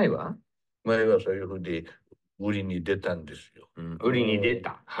チの前はそういうふうに売りに出たんですよ。売りに出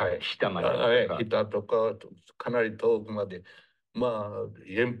た。はい。下までとか。下とか、かなり遠くまで、まあ、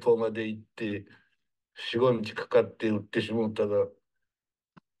遠方まで行って、4、5日かかって売ってしもったが、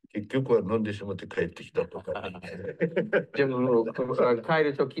結局は飲んでしまって帰ってきたとか、ね。でも、帰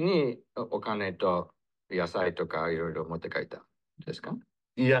るときにお金と野菜とかいろいろ持って帰ったですか？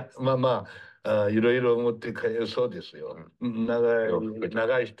いや、いろいろ持って帰るそうですよ。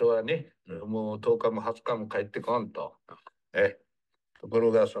長い人はね、もう10日も20日も帰ってこんと。とこ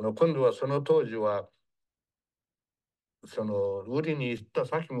ろが、今度はその当時は、売りに行った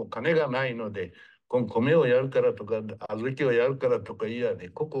先も金がないので、米をやるからとか、小豆をやるからとかいやね、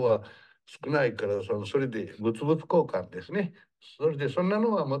ここは少ないから、それで物々交換ですね。それでそんな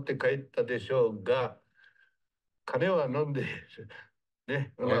のは持って帰ったでしょうが、金は飲んで、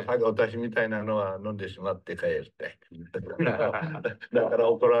ね、私みたいなのは飲んでしまって帰って。だから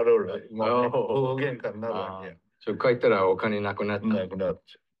怒られる。もうね、大喧嘩になるわけや。帰ったらお金なくなった。なくなっ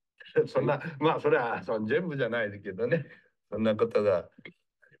ちゃう。それは全部じゃないけどね。そんなことが。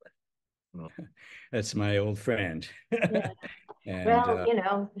That's my old friend. Yeah. And, well,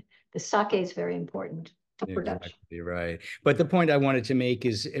 the sake is very important to production. Exactly right. But the point I wanted to make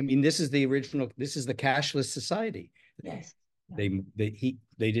is, I mean, this is the cashless society. Yes. They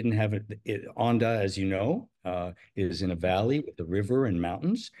didn't have it. Onda, as you know, is in a valley with a river and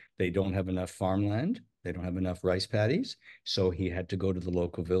mountains. They don't have enough farmland. They don't have enough rice paddies. So he had to go to the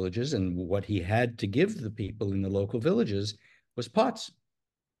local villages. And what he had to give the people in the local villages was pots.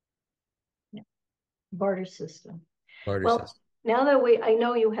 Yeah. Barter system. Barter Well, system. now that I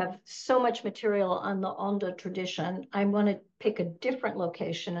know you have so much material on the Onda tradition, I want to pick a different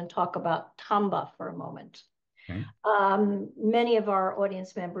location and talk about Tamba for a moment. Okay. Many of our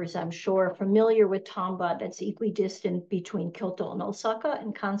audience members, I'm sure, are familiar with Tamba. That's equidistant between Kyoto and Osaka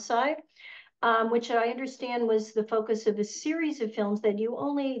and Kansai, which I understand was the focus of a series of films that you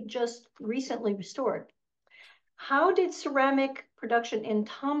only just recently restored. How did ceramic production in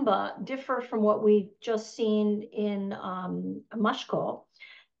Tamba differ from what we just seen in Mashiko?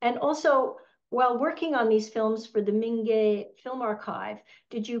 And also, while working on these films for the Mingei Film Archive,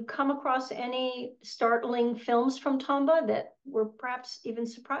 did you come across any startling films from Tamba that were perhaps even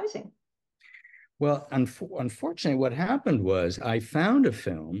surprising? Well, unfortunately, what happened was I found a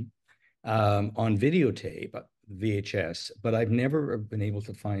film on videotape, VHS, but I've never been able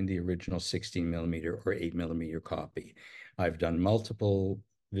to find the original 16 millimeter or 8 millimeter copy. I've done multiple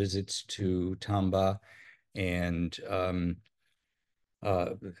visits to Tamba, and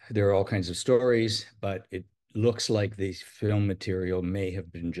there are all kinds of stories, but it looks like the film material may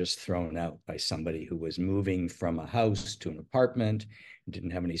have been just thrown out by somebody who was moving from a house to an apartment and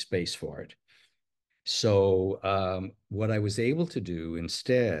didn't have any space for it. So what I was able to do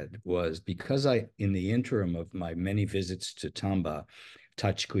instead was, because in the interim of my many visits to Tamba,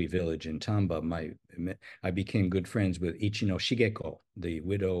 Tachikui village in Tamba, I became good friends with Ichino Shigeko, the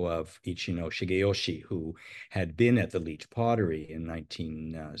widow of Ichino Shigeyoshi, who had been at the Leach pottery in the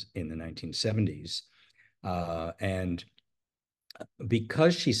 1970s. And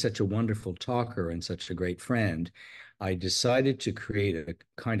because she's such a wonderful talker and such a great friend, I decided to create a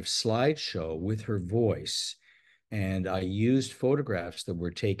kind of slideshow with her voice. And I used photographs that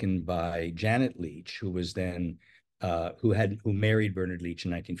were taken by Janet Leach, who was then, who married Bernard Leach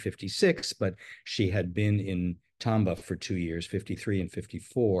in 1956, but she had been in Tamba for 2 years, 53 and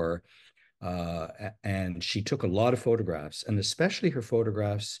 54. And she took a lot of photographs, and especially her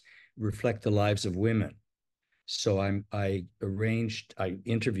photographs reflect the lives of women. So I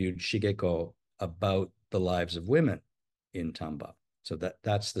interviewed Shigeko about the lives of women in Tamba. So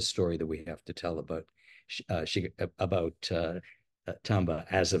that's the story that we have to tell about Tamba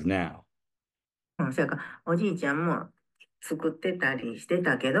as of now. それからおじいちゃんも作ってたりして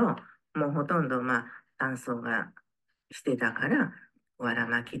たけど、もうほとんど乾燥がしてたから、わら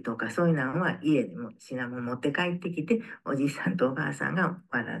巻きとかそういうのは家でも品物持って帰ってきて、おじいさんとおばあさんが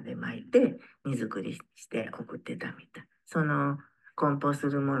わらで巻いて荷造りして送ってたみたい。梱包す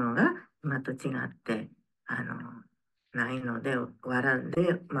るものが今と違ってないので、わら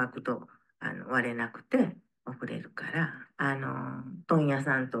で巻くと割れなくて送れるから、問屋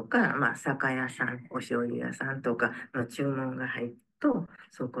さんとか、酒屋さん、お醤油屋さんとかの注文が入ると、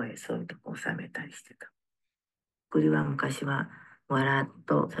そこへそういうとこ収めたりしてた。作りは昔は藁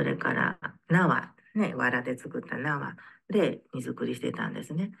と、それから縄、ね、藁で作った縄で荷造りしてたんで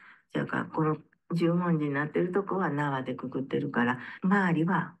すね。それからこの十文字になってるとこは縄でくくってるから、周り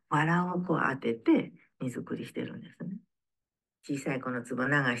は藁をこう当てて荷造りしてるんですね。小さいこの壺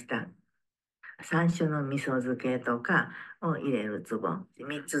流した山椒の味噌漬けとかを入れる壺、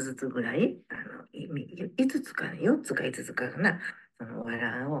3つずつぐらい、5つかね、4つか5つかな、その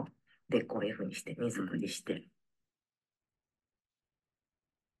藁を、で、こういうふうにして荷造りして。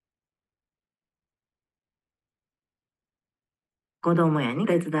子供やに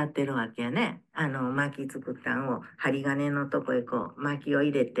手伝ってるわけやね。薪作ったんを針金のとこへこう薪を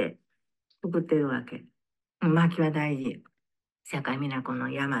入れて作ってるわけ。薪は大事。社会皆こ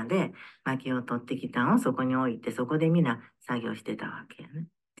の山で薪を取ってきたんをそこに置いて、そこで皆作業してたわけやね。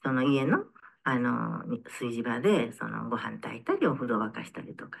その家の、炊事場でそのご飯炊いたりお風呂沸かした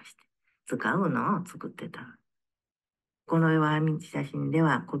りとかして使うのを作ってた。この写真で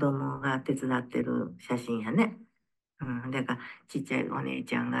は子供が手伝ってる写真やね。だからちっちゃいお姉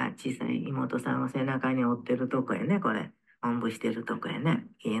ちゃんが小さい妹さんを背中に追ってるとこやね、これ。おんぶしてるとこやね。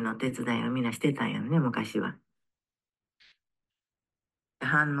家の手伝いをみんなしてたんやね、昔は。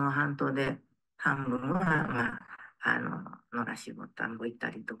半島で半分は、野良仕事、田んぼ行っ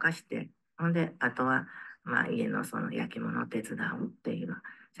たりとかして、ほんで、あとは、家のその焼き物を手伝うっていう。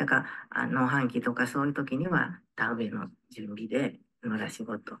それから、農繁期とかそういう時には、田植えの準備で野良仕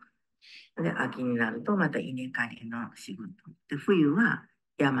事。で、秋になるとまた稲刈りの仕事。で、冬は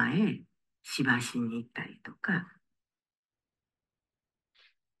山へ芝しに行ったりとか、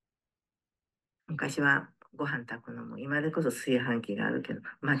昔はご飯炊くのも、今でこそ炊飯器があるけど、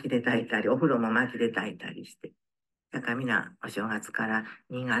薪で炊いたり、お風呂も薪で炊いたりして。だからみんなお正月から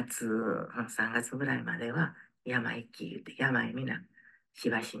2月、3月ぐらいまでは山へ行って、山へみんな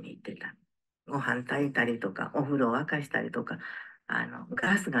芝しに行ってた。ご飯炊いたりとか、お風呂沸かしたりとか、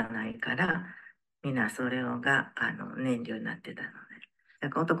ガスがないから、みんなそれが燃料になってたので。だ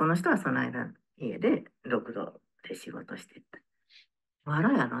から男の人はその間、家でろくろで仕事してた。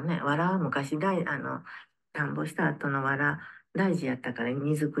藁やろね。藁は昔田んぼした後の藁大事やったから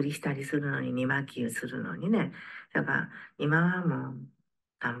荷造りしたりするのに、荷巻きするのにね。だから今はもう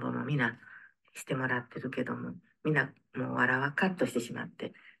田んぼもみんなしてもらってるけども、みんなもう藁はカットしてしまっ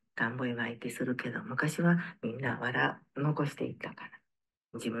て、田んぼへ巻いてするけど、昔はみんな藁残していったから。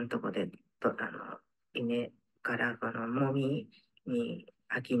自分とこで稲からこのもみに、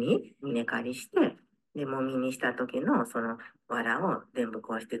秋に稲刈りして、で、もみにした時のその藁を全部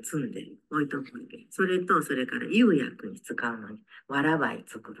こうして積んで置いとくわけ。それと、それから釉薬に使うのに、藁灰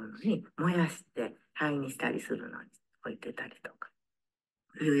作るのに、燃やして灰にしたりするのに置いてたりとか。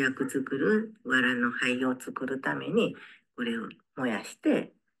釉薬作る藁の灰を作るために、これを燃やし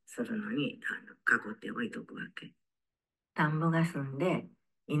てするのに、囲って置いとくわけ。田んぼが済んで、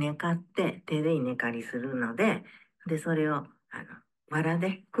稲刈って手で稲刈りするので、で、それを藁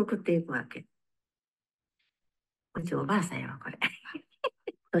でくくっていくわけ。うちおばあさんやわ、これ。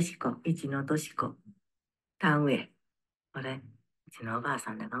としこ、一のとしこ。田植え。これ、うちのおばあ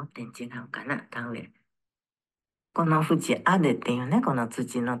さんだがおってん違うかな、田植え。この縁、あでっていうね、この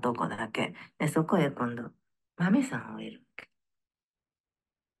土のとこだけ。で、そこへ今度、豆さんを植える。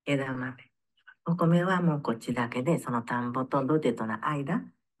枝豆。お米はもうこっちだけで、その田んぼと土手との間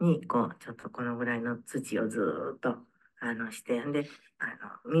に、こう、ちょっとこのぐらいの土をずーっと、して、で、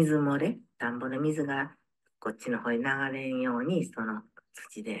水漏れ、田んぼで水がこっちの方に流れんように、その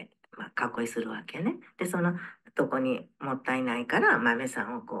土で、囲いするわけね。で、そのとこにもったいないから、豆さ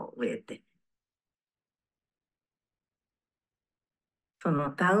んをこう植えて、そ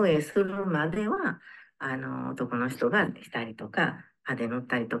の田植えするまでは、男の人がしたりとか、歯で塗っ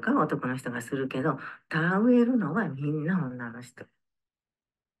たりとか男の人がするけど、田植えるのはみんな女の人。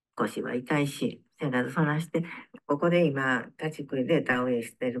腰は痛いし、それからそらして、ここで今、立ち食いで田植え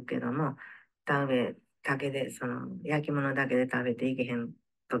してるけども、田植えだけで、その焼き物だけで食べていけへん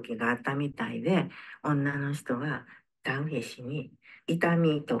時があったみたいで、女の人が田植えしに、痛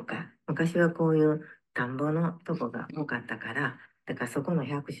みとか、昔はこういう田んぼのとこが多かったから、だからそこの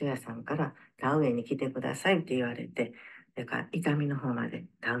百姓屋さんから田植えに来てくださいって言われて、だから痛みの方まで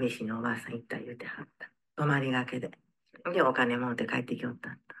田植えしにおばあさん行った言うてはった。泊まりがけで。で、お金持って帰ってきよっ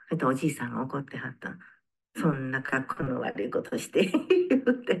た。それとおじいさんが怒ってはった。そんな格好の悪いことして言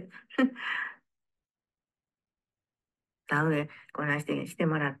うて。田植えこなして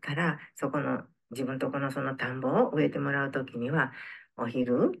もらったら、そこの自分とこのその田んぼを植えてもらうときには、お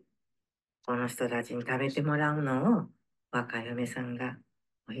昼、この人たちに食べてもらうのを若い嫁さんが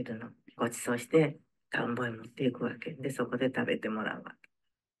お昼のごちそうして田んぼへ持っていくわけで、そこで食べてもらうわ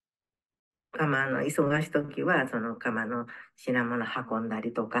け。釜の忙しい時は、その釜の品物運んだ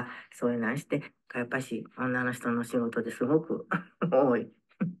りとか、そういうのして、やっぱし女の人の仕事ですごく多い。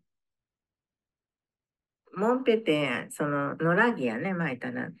もんぺって、その野良着やね、巻いた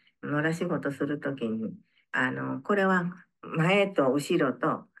ら、野良仕事するときに、これは前と後ろ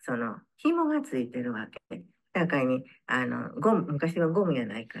と、その紐がついてるわけ。中に、昔はゴムや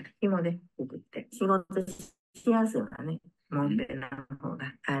ないから、紐でくくって、仕事しやすいわね、もんぺの方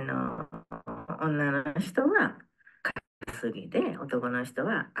が。女の人は、かすりで、男の人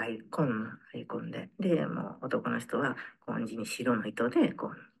はアイコンで、で、もう男の人は、紺地に白の糸で、こ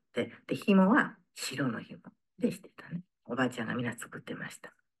う、で、紐は白の紐でしてたね。おばあちゃんがみんな作ってまし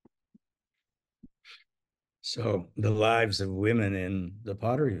た。So the lives of women in the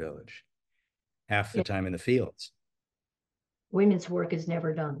pottery village, half the time in the fields. Women's work is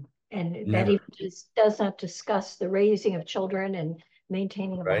never done. And that Never. even just does not discuss the raising of children and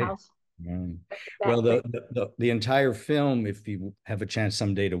maintaining of the Right. house. Well, the entire film, if you have a chance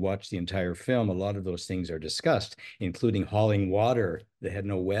someday to watch the entire film, a lot of those things are discussed, including hauling water. They had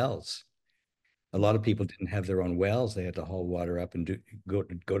no wells. A lot of people didn't have their own wells. They had to haul water up and go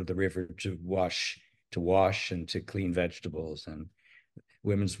to the river to wash and to clean vegetables. And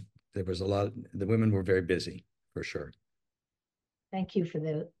the women were very busy, for sure. Thank you for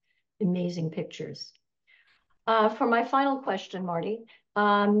the amazing pictures. For my final question, Marty,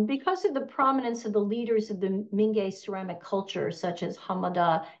 because of the prominence of the leaders of the Mingei ceramic culture, such as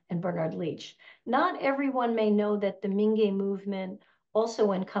Hamada and Bernard Leach, not everyone may know that the Mingei movement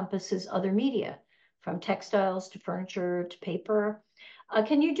also encompasses other media, from textiles to furniture to paper.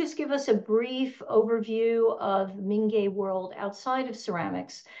 Can you just give us a brief overview of Mingei world outside of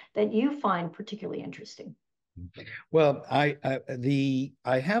ceramics that you find particularly interesting? Well, I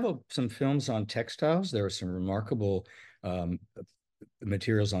have some films on textiles. There are some remarkable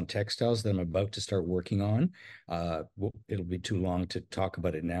materials on textiles that I'm about to start working on. It'll be too long to talk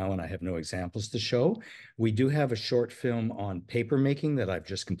about it now, and I have no examples to show. We do have a short film on paper making that I've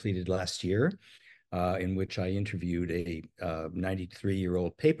just completed last year, in which I interviewed a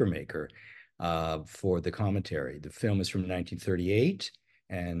 93-year-old paper maker for the commentary. The film is from 1938,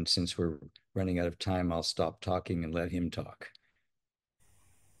 and since we're running out of time, I'll stop talking and let him talk.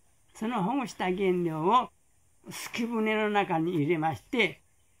 その保護した原料をすき舟の中に入れまして、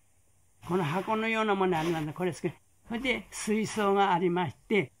この箱のようなものあります。これですけど、それで水槽がありまし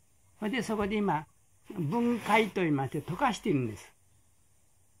て、それでそこで今、分解といいまして溶かしているんです。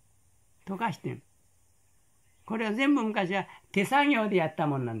溶かしている。これは全部昔は手作業でやった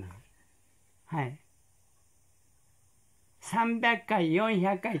ものなんだ。はい。300回、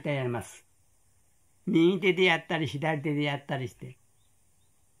400回とやります。右手でやったり、左手でやったりして。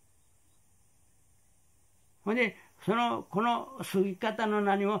ほんで、この過ぎ方の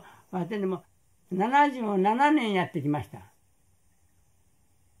何も、私でも77年やってきました。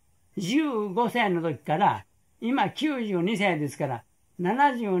15歳の時から、今92歳ですから、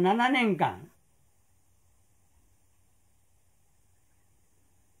77年間。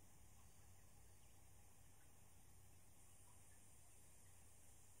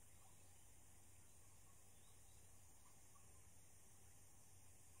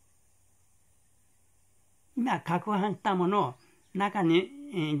今、攪拌したものを、中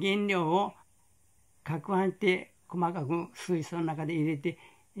に原料を攪拌して細かく水槽の中で入れて、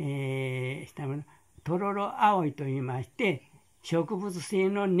したもの、とろろ葵と言いまして、植物性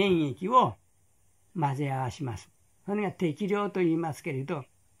の粘液を混ぜ合わします。それが適量と言いますけれど、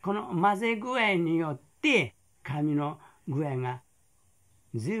この混ぜ具合によって紙の具合が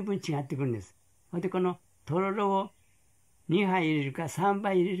随分違ってくるんです。それでこのとろろを2杯入れるか3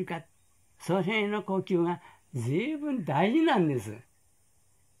杯入れるか、その辺の呼吸が随分大事なんです。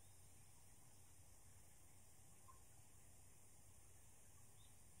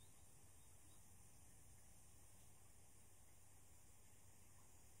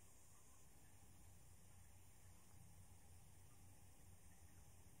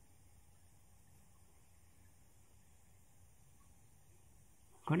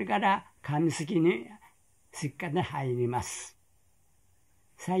これから紙すきにすき方入ります。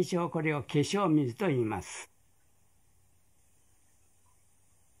最初これを化粧水と言います。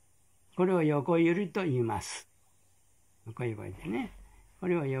これを横ゆりと言います。横ゆりでね。こ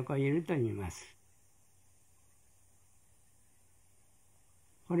れを横ゆりと言います。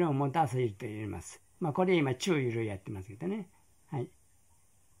これを持たせゆりと言います。まあこれ今中ゆりやってますけどね。はい。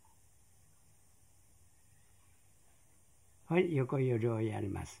はい、横ゆりをやり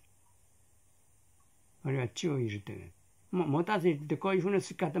ます。これは中ゆりという。もう持たせゆりってこういうふうな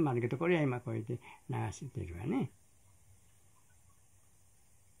すき方もあるけど、これは今こうやって流してるわね。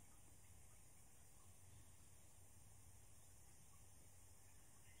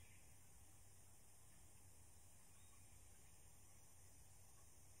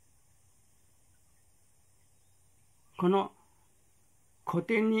この固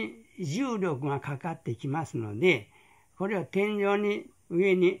定に重力がかかってきますので、これは天井に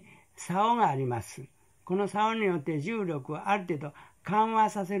上に竿があります。この竿によって重力をある程度緩和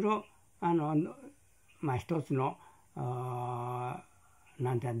させる一つのな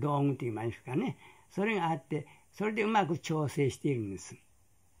んていう道具といいますかね、それがあって、それでうまく調整しているんです。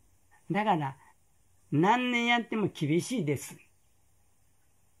だから何年やっても厳しいです。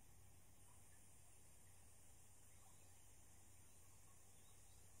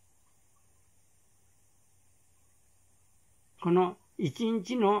この一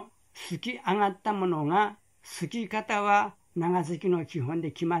日のすき上がったものが、すき方は長すきの基本で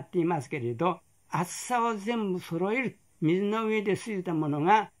決まっていますけれど、厚さを全部揃える。水の上ですいたもの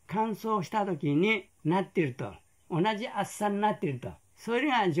が乾燥した時になっていると。同じ厚さになっていると。それ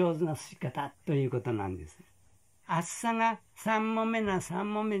が上手なすき方ということなんです。厚さが3問目な3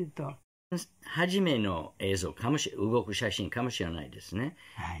問目と。初めの映像かも動く写真かもしれないですね。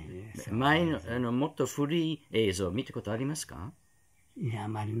はい。前のもっと古い映像見たことありますか？いや、あ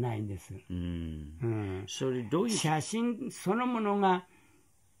まりないんです。それどういう写真そのものが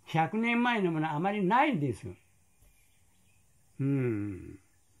100年前のものはあまりないんですよ。この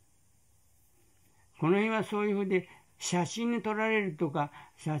辺はそういうふうで写真に撮られるとか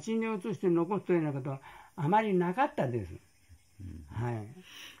写真に写して残すというようなことはあまりなかったです。はい。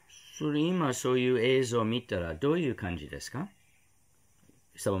それ今そういう映像を見たらどういう感じですか？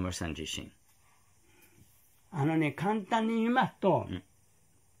沢村さん自身。簡単に言いますと、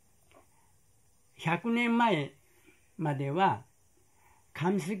100年前までは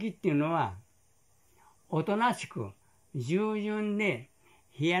紙すきっていうのはおとなしく従順で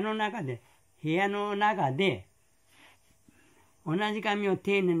部屋の中で同じ紙を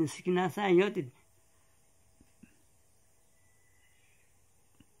丁寧にすきなさいよって、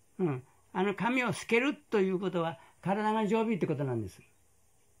紙をすけるということは体が丈夫ってことなんです。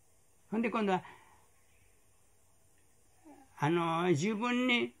ほんで今度は自分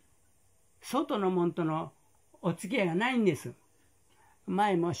に外のもんとのお付き合いがないんです。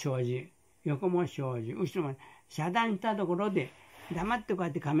前も障子、横も障子、後ろも遮断したところで黙ってこうや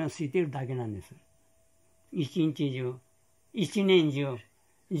って紙をすいているだけなんです。一日中、一年中、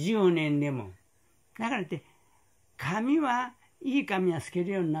10年でも。だからって紙はいい紙はすけ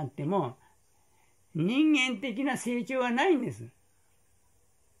るようになっても人間的な成長はないんです。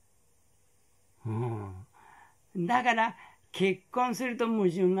だから結婚すると矛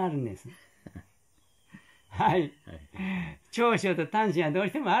盾があるんです。はい。長所と短所はどう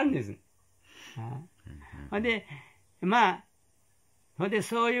してもあるんです。ほんで、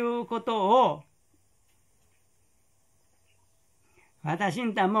そういうことを私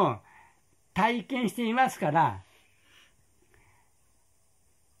んたも体験していますから、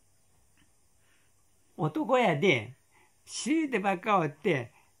男屋でシートばっかを折っ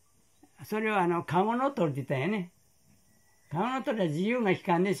て、それをカゴの取りって言ったよね。カゴの取りは自由が利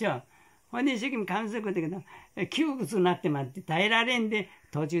かんでしょ。ほんで一生懸命感じすることだけど、窮屈になってまって耐えられんで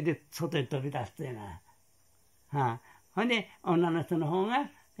途中で外に飛び出すというな。ほんで女の人の方が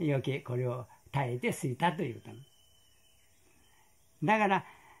余計これを耐えてすいたということ。だから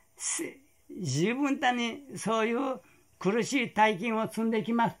自分たにそういう苦しい体験を積んで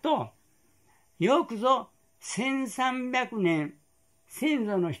きますと、よくぞ1300年先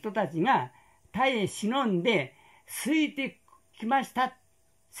祖の人たちが耐え忍んでついてきました、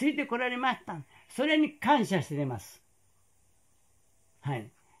ついてこられました、それに感謝しています。は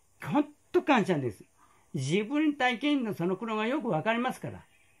い、本当感謝です。自分体験のその頃がよくわかりますから。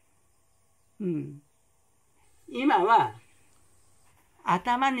今は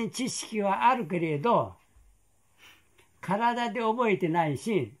頭に知識はあるけれど体で覚えてない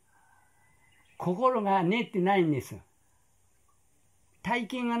し心が練ってないんです。体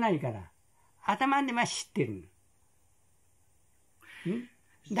験がないから頭では知ってる。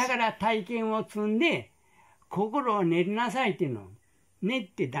だから体験を積んで心を練りなさいっていうの。練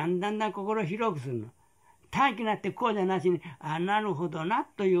ってだんだん心を広くするの。短期になってこうじゃなしに、なるほどな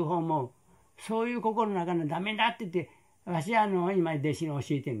という方もそういう心の中のダメだって言って、私は今弟子に教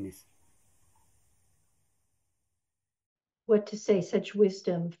えてるんです。What to say such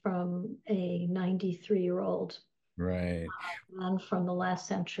wisdom from a 93-year-old right man from the last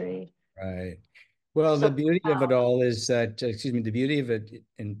century. Right. Well, the beauty of it all is that, the beauty of it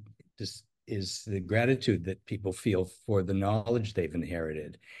is the gratitude that people feel for the knowledge they've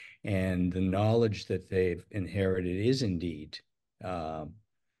inherited. And the knowledge that they've inherited is indeed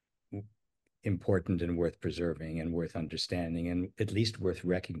important and worth preserving and worth understanding and at least worth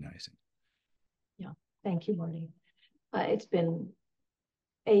recognizing. Yeah. Thank you, Marty. It's been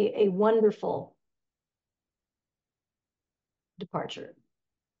a wonderful departure.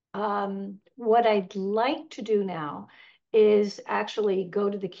 What I'd like to do now is actually go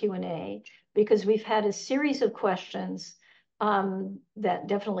to the Q&A, because we've had a series of questions that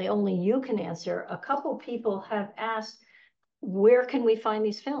definitely only you can answer. A couple people have asked, where can we find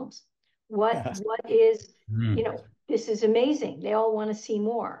these films? What is, you know, this is amazing. They all want to see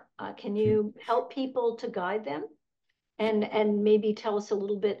more. Can you help people to guide them? And maybe tell us a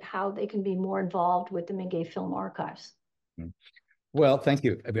little bit how they can be more involved with the Mingei Film Archives. Well, thank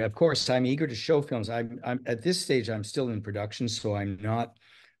you. I mean, of course, I'm eager to show films. I'm at this stage, I'm still in production, so I'm not,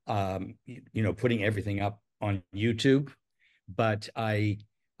 putting everything up on YouTube. But I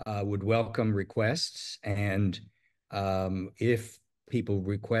would welcome requests, and if people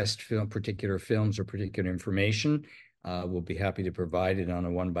request particular films or particular information, we'll be happy to provide it on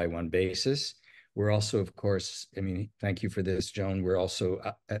a one-by-one basis. We're also, of course, I mean, thank you for this, Joan. We're also,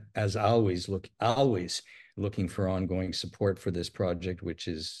 as always, looking for ongoing support for this project, which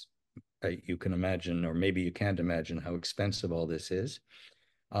is, you can imagine, or maybe you can't imagine how expensive all this is.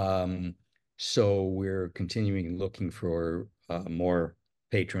 So we're continuing looking for more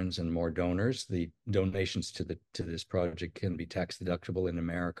patrons and more donors. The donations to this project can be tax deductible in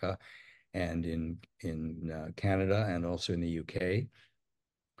America and in Canada, and also in the UK.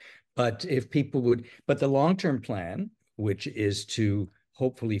 But if people would, but the long-term plan, which is to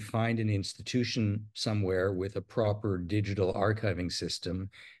hopefully find an institution somewhere with a proper digital archiving system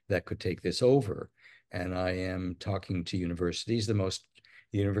that could take this over. And I am talking to universities. The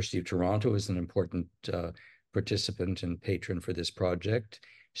University of Toronto is an important participant and patron for this project.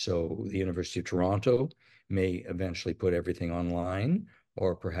 So the University of Toronto may eventually put everything online,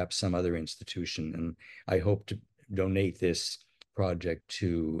 or perhaps some other institution. And I hope to donate this project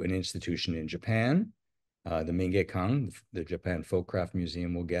to an institution in Japan. The Mingei, the Japan Folkcraft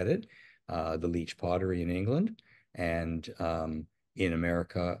Museum, will get it. The Leach pottery in England. And in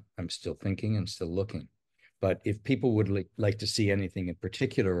America, I'm still thinking and still looking. But if people would like to see anything in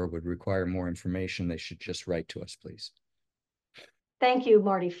particular or would require more information, they should just write to us, please. Thank you,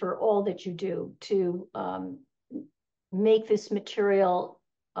 Marty, for all that you do to make this material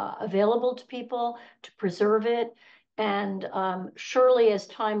available to people, to preserve it. And surely as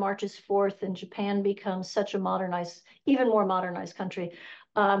time marches forth and Japan becomes such a even more modernized country,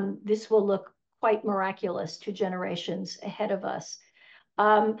 this will look quite miraculous to generations ahead of us.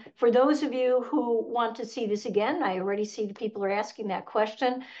 For those of you who want to see this again, I already see the people are asking that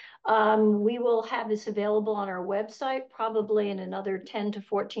question. We will have this available on our website probably in another 10 to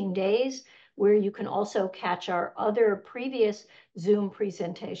 14 days, where you can also catch our other previous Zoom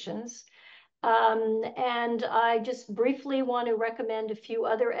presentations. And I just briefly want to recommend a few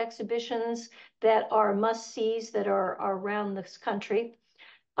other exhibitions that are must-sees that are around this country.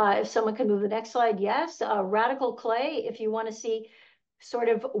 If someone can move the next slide, yes. Radical Clay, if you want to see sort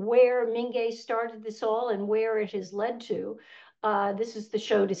of where Mingei started this all and where it has led to. This is the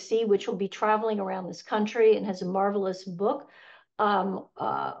show to see, which will be traveling around this country and has a marvelous book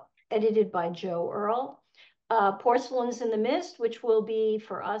edited by Joe Earl. Porcelains in the Mist, which will be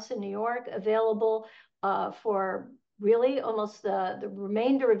for us in New York, available for really almost the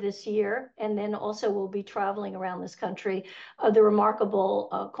remainder of this year, and then also we'll be traveling around this country. The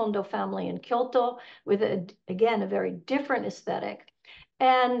remarkable Kondo family in Kyoto, with, again, a very different aesthetic.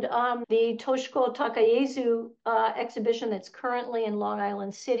 And the Toshiko Takayasu exhibition that's currently in Long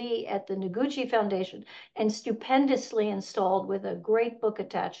Island City at the Noguchi Foundation, and stupendously installed with a great book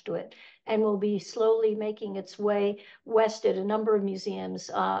attached to it, and will be slowly making its way west at a number of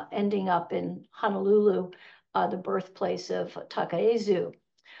museums, ending up in Honolulu, the birthplace of Takayasu.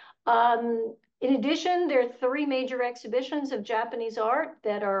 In addition, there are 3 major exhibitions of Japanese art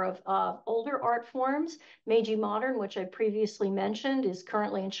that are of older art forms. Meiji Modern, which I previously mentioned, is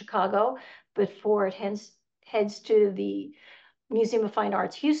currently in Chicago before it heads to the Museum of Fine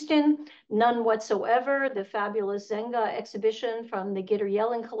Arts Houston. None Whatsoever, the fabulous Zenga exhibition from the Gitter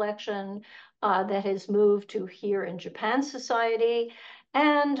Yellen collection that has moved to here in Japan Society.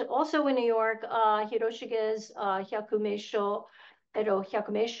 And also in New York, Hiroshige's Hyakumeisho,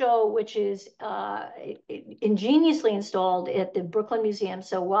 which is ingeniously installed at the Brooklyn Museum.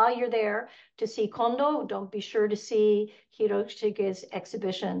 So while you're there to see Kondo, don't be sure to see Hiroshige's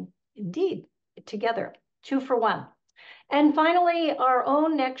exhibition. Indeed, together, 2 for 1. And finally, our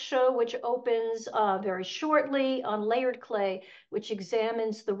own next show, which opens very shortly, on Layered Clay, which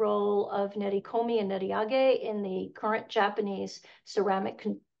examines the role of nerikomi and neriage in the current Japanese ceramic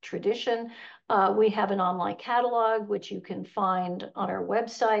tradition. We have an online catalog, which you can find on our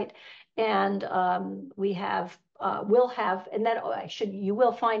website. And we have will have, and that you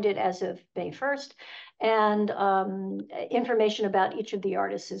will find it as of May 1st, and information about each of the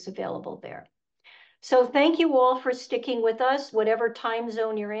artists is available there. So thank you all for sticking with us, whatever time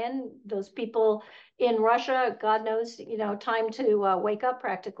zone you're in. Those people in Russia, God knows, time to wake up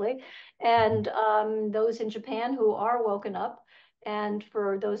practically. And those in Japan who are woken up. And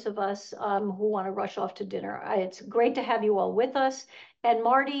for those of us who want to rush off to dinner, it's great to have you all with us. And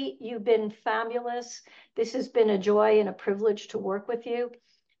Marty, you've been fabulous. This has been a joy and a privilege to work with you.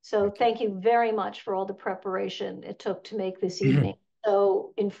 So thank you very much for all the preparation it took to make this evening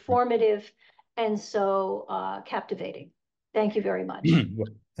so informative and so captivating. Thank you very much. Well,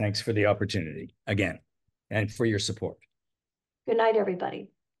 thanks for the opportunity again, and for your support. Good night, everybody.